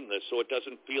frame this so it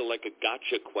doesn't feel like a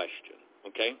gotcha question,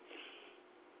 okay?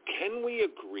 Can we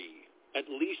agree, at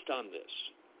least on this,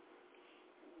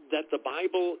 that the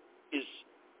Bible is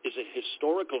a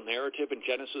historical narrative in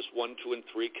Genesis 1, 2, and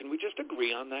 3? Can we just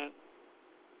agree on that?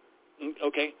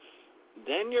 Okay?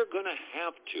 Then you're going to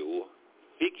have to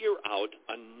figure out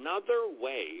another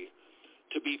way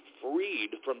to be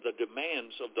freed from the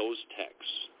demands of those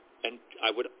texts. And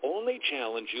I would only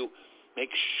challenge you,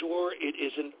 make sure it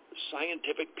isn't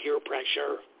scientific peer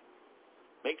pressure.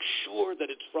 Make sure that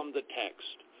it's from the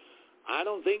text. I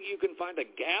don't think you can find a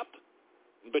gap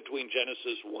between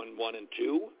Genesis 1, and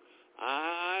 2.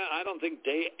 I don't think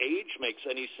age makes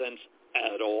any sense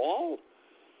at all.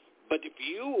 But if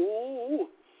you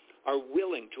are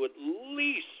willing to at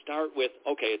least start with,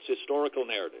 okay, it's historical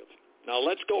narrative. Now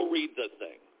let's go read the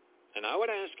thing. And I would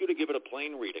ask you to give it a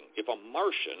plain reading. If a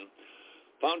Martian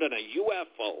found in a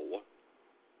UFO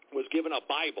was given a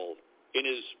Bible in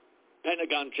his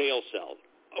Pentagon jail cell,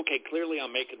 okay, clearly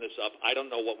I'm making this up. I don't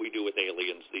know what we do with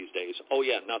aliens these days. Oh,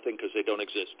 yeah, nothing because they don't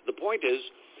exist. The point is,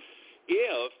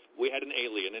 if we had an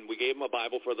alien and we gave him a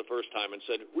Bible for the first time and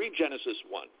said, read Genesis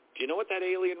 1, do you know what that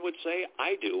alien would say?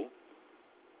 I do.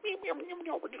 That's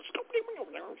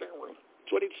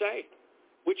what he'd say,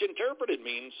 which interpreted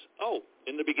means, oh,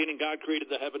 in the beginning God created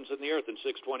the heavens and the earth in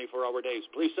 6 24-hour days.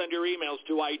 Please send your emails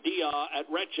to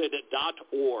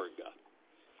idea@wretched.org.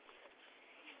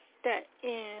 That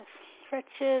is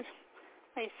Wretched.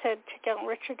 Like I said, check out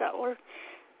wretched.org.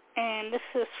 And this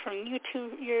is from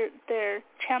YouTube, their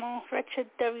channel, Wretched,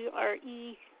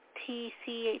 WRETCHED.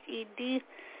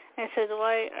 And it says,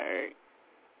 why are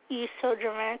you so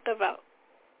dramatic about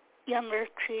younger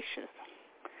creation?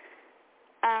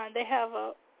 They have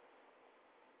a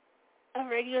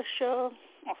radio show,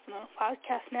 also known as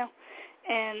podcast now,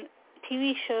 and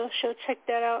TV show. Check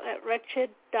that out at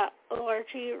wretched.org,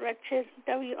 Wretched,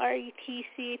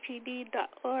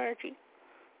 WRETCHED.org,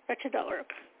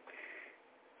 Wretched.org.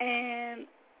 And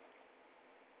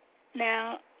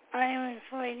now I am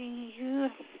inviting you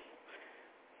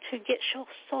to get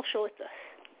social with us.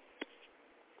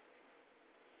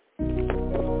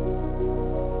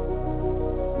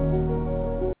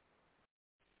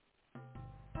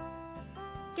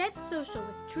 Get social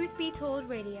with Truth Be Told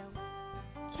Radio.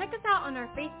 Check us out on our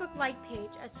Facebook like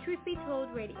page as Truth Be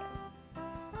Told Radio.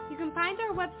 You can find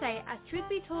our website at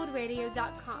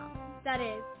truthbetoldradio.com. That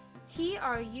is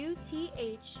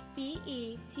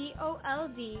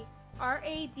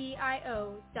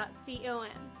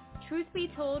truthbetoldradio.com.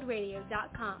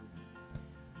 truthbetoldradio.com.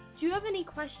 Do you have any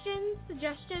questions,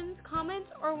 suggestions, comments,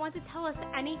 or want to tell us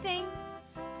anything?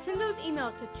 Send those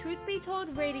emails to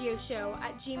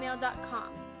truthbetoldradioshow@gmail.com.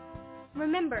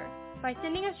 Remember, by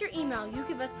sending us your email, you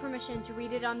give us permission to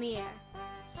read it on the air.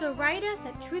 So write us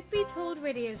at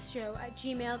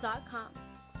truthbetoldradioshow@gmail.com.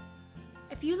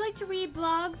 If you like to read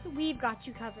blogs, we've got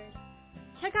you covered.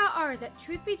 Check out ours at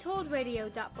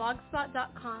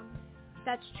truthbetoldradio.blogspot.com.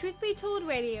 That's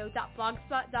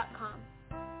truthbetoldradio.blogspot.com.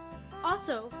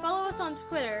 Also, follow us on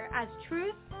Twitter as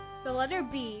Truth, the letter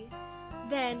B,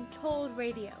 then Told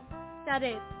Radio. That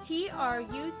is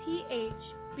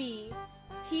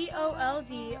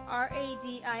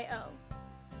TruthBToldradio.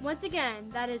 Once again,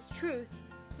 that is Truth,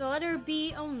 the letter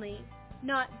B only,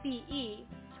 not BE,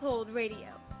 Told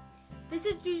Radio. This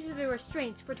is due to the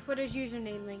restraints for Twitter's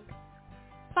username links.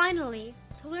 Finally,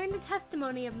 to learn the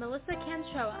testimony of Melissa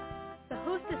Canchoa, the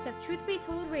hostess of Truth Be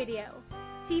Told Radio,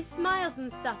 see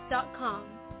smilesandstuff.com.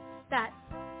 That's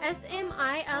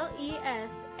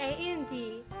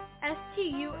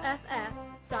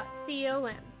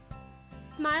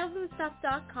smilesandstuff.com.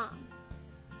 smilesandstuff.com.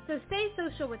 So stay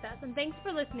social with us, and thanks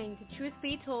for listening to Truth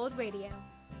Be Told Radio.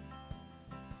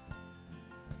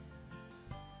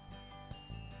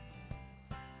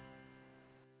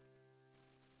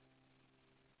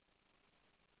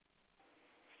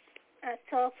 That's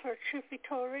all for Truth Be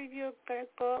Told Radio. Gotta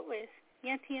go out with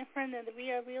Yanti and Friend and the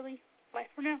We Are Really. Bye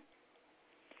for now.